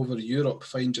all over Europe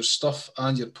find your stuff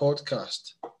and your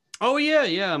podcast? Oh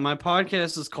yeah. My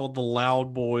podcast is called The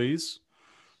Loud Boys,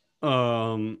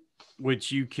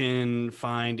 which you can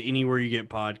find anywhere you get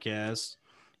podcasts.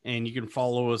 And you can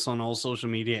follow us on all social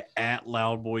media at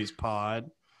Loud Boys Pod.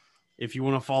 If you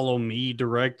want to follow me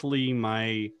directly,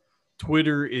 my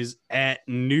Twitter is at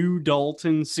New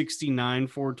Dalton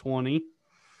 69420.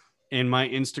 and my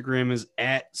Instagram is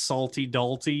at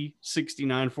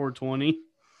saltydalty69420.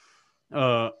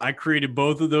 I created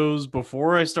both of those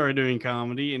before I started doing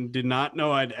comedy and did not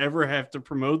know I'd ever have to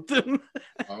promote them.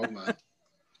 Oh man,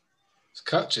 it's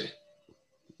catchy.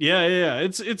 Yeah.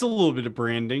 It's a little bit of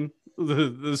branding,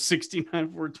 the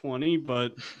 69420,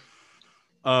 but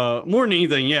more than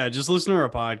anything, yeah, just listen to our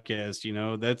podcast. You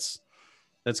know, that's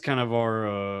kind of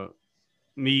our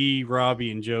me,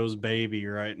 Robbie, and Joe's baby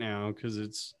right now, because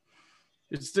it's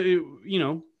it's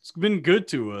been good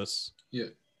to us. Yeah.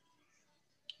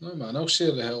 No man, I'll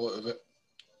share the hell out of it.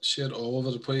 Share it all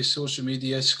over the place, social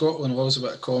media. Scotland loves a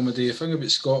bit of comedy. The thing about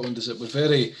Scotland is that we're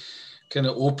very kind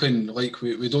of open. Like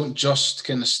we don't just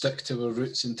kind of stick to our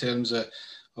roots in terms of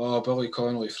Billy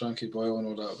Connolly, Frankie Boyle and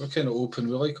all that. We're kind of open.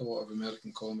 We like a lot of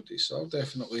American comedy. So I'll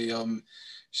definitely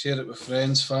share it with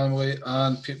friends, family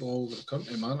and people all over the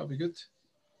country, man. That'll be good.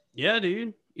 Yeah,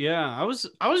 dude. Yeah. I was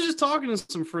just talking to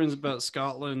some friends about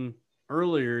Scotland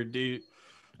earlier, dude.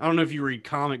 I don't know if you read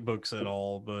comic books at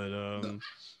all, but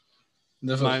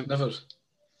Never.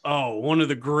 Oh, one of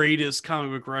the greatest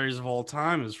comic book writers of all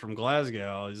time is from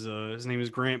Glasgow. His name is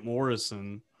Grant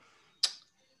Morrison.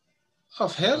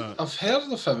 I've heard of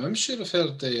him. I'm sure I've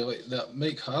heard like that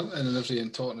Mike Harton and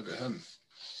everything talking about him.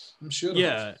 I'm sure.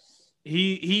 Yeah,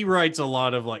 he writes a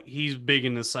lot of, like, he's big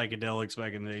into psychedelics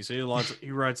back in the day, so he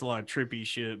writes a lot of trippy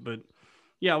shit. But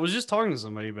yeah, I was just talking to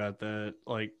somebody about that,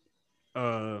 like,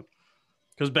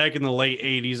 because back in the late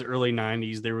 80s, early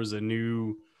 90s, there was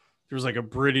like a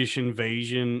British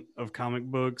invasion of comic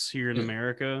books here in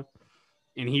America,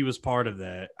 and he was part of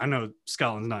that. I know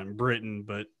Scotland's not in Britain,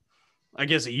 but I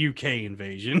guess a UK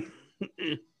invasion.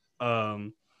 So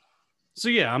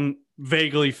yeah, I'm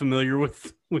vaguely familiar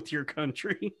with your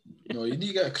country. No, you need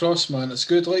to get across, man. It's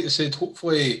good. Like I said,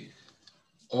 hopefully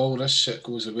all this shit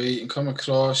goes away. You can come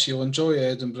across. You'll enjoy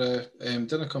Edinburgh.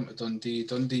 Didn't come to Dundee.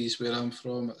 Dundee's where I'm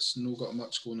from. It's not got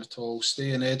much going at all.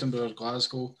 Stay in Edinburgh or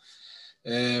Glasgow.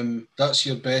 That's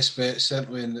your best bet,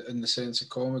 certainly in the sense of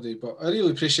comedy. But I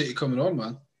really appreciate you coming on,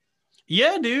 man.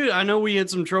 Yeah, dude. I know we had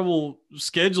some trouble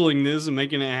scheduling this and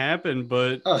making it happen,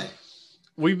 but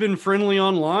we've been friendly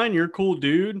online. You're a cool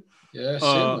dude. Yeah,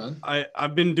 same, man.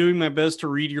 I've been doing my best to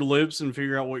read your lips and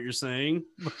figure out what you're saying.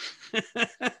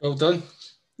 Well done.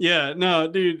 Yeah, no,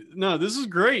 dude. No, this is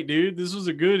great, dude. This was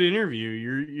a good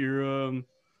interview.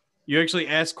 You actually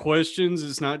ask questions.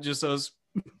 It's not just us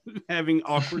having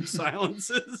awkward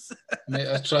silences. Mate,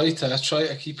 I try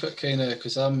to keep it kind of,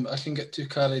 because I can get too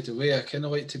carried away. I kind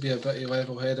of like to be a bit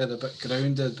level-headed, a bit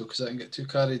grounded, because I can get too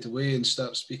carried away and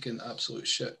start speaking absolute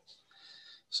shit.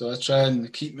 So I try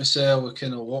and keep myself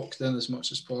kind of locked in as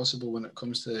much as possible when it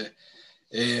comes to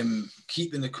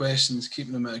keeping the questions,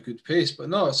 keeping them at a good pace. But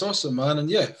no, it's awesome, man. And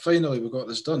yeah, finally we got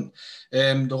this done.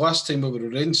 The last time we were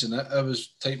arranging it, I was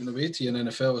typing away to you and then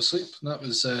I fell asleep. And that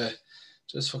was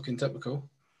just fucking typical.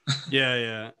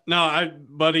 Yeah. No,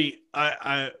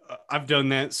 I've done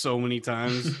that so many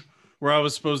times where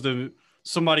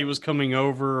somebody was coming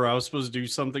over, or I was supposed to do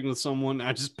something with someone.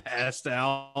 I just passed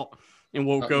out and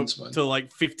woke up to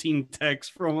like 15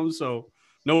 texts from them. So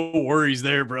no worries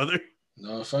there, brother.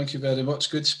 No, thank you very much.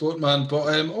 Good sport, man.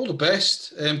 But all the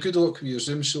best. Good luck with your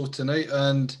Zoom show tonight,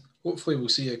 and hopefully we'll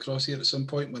see you across here at some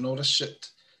point when all this shit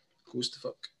goes to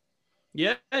fuck.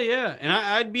 Yeah. And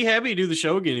I'd be happy to do the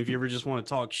show again if you ever just want to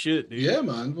talk shit, dude. Yeah,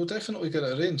 man. We'll definitely get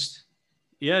it arranged.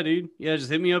 Yeah, dude. Yeah, just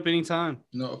hit me up anytime.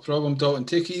 Not a problem, Dalton.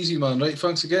 Take it easy, man. Right,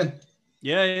 thanks again.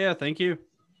 Yeah. Thank you.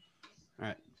 All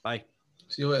right. Bye.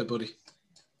 See you later, buddy.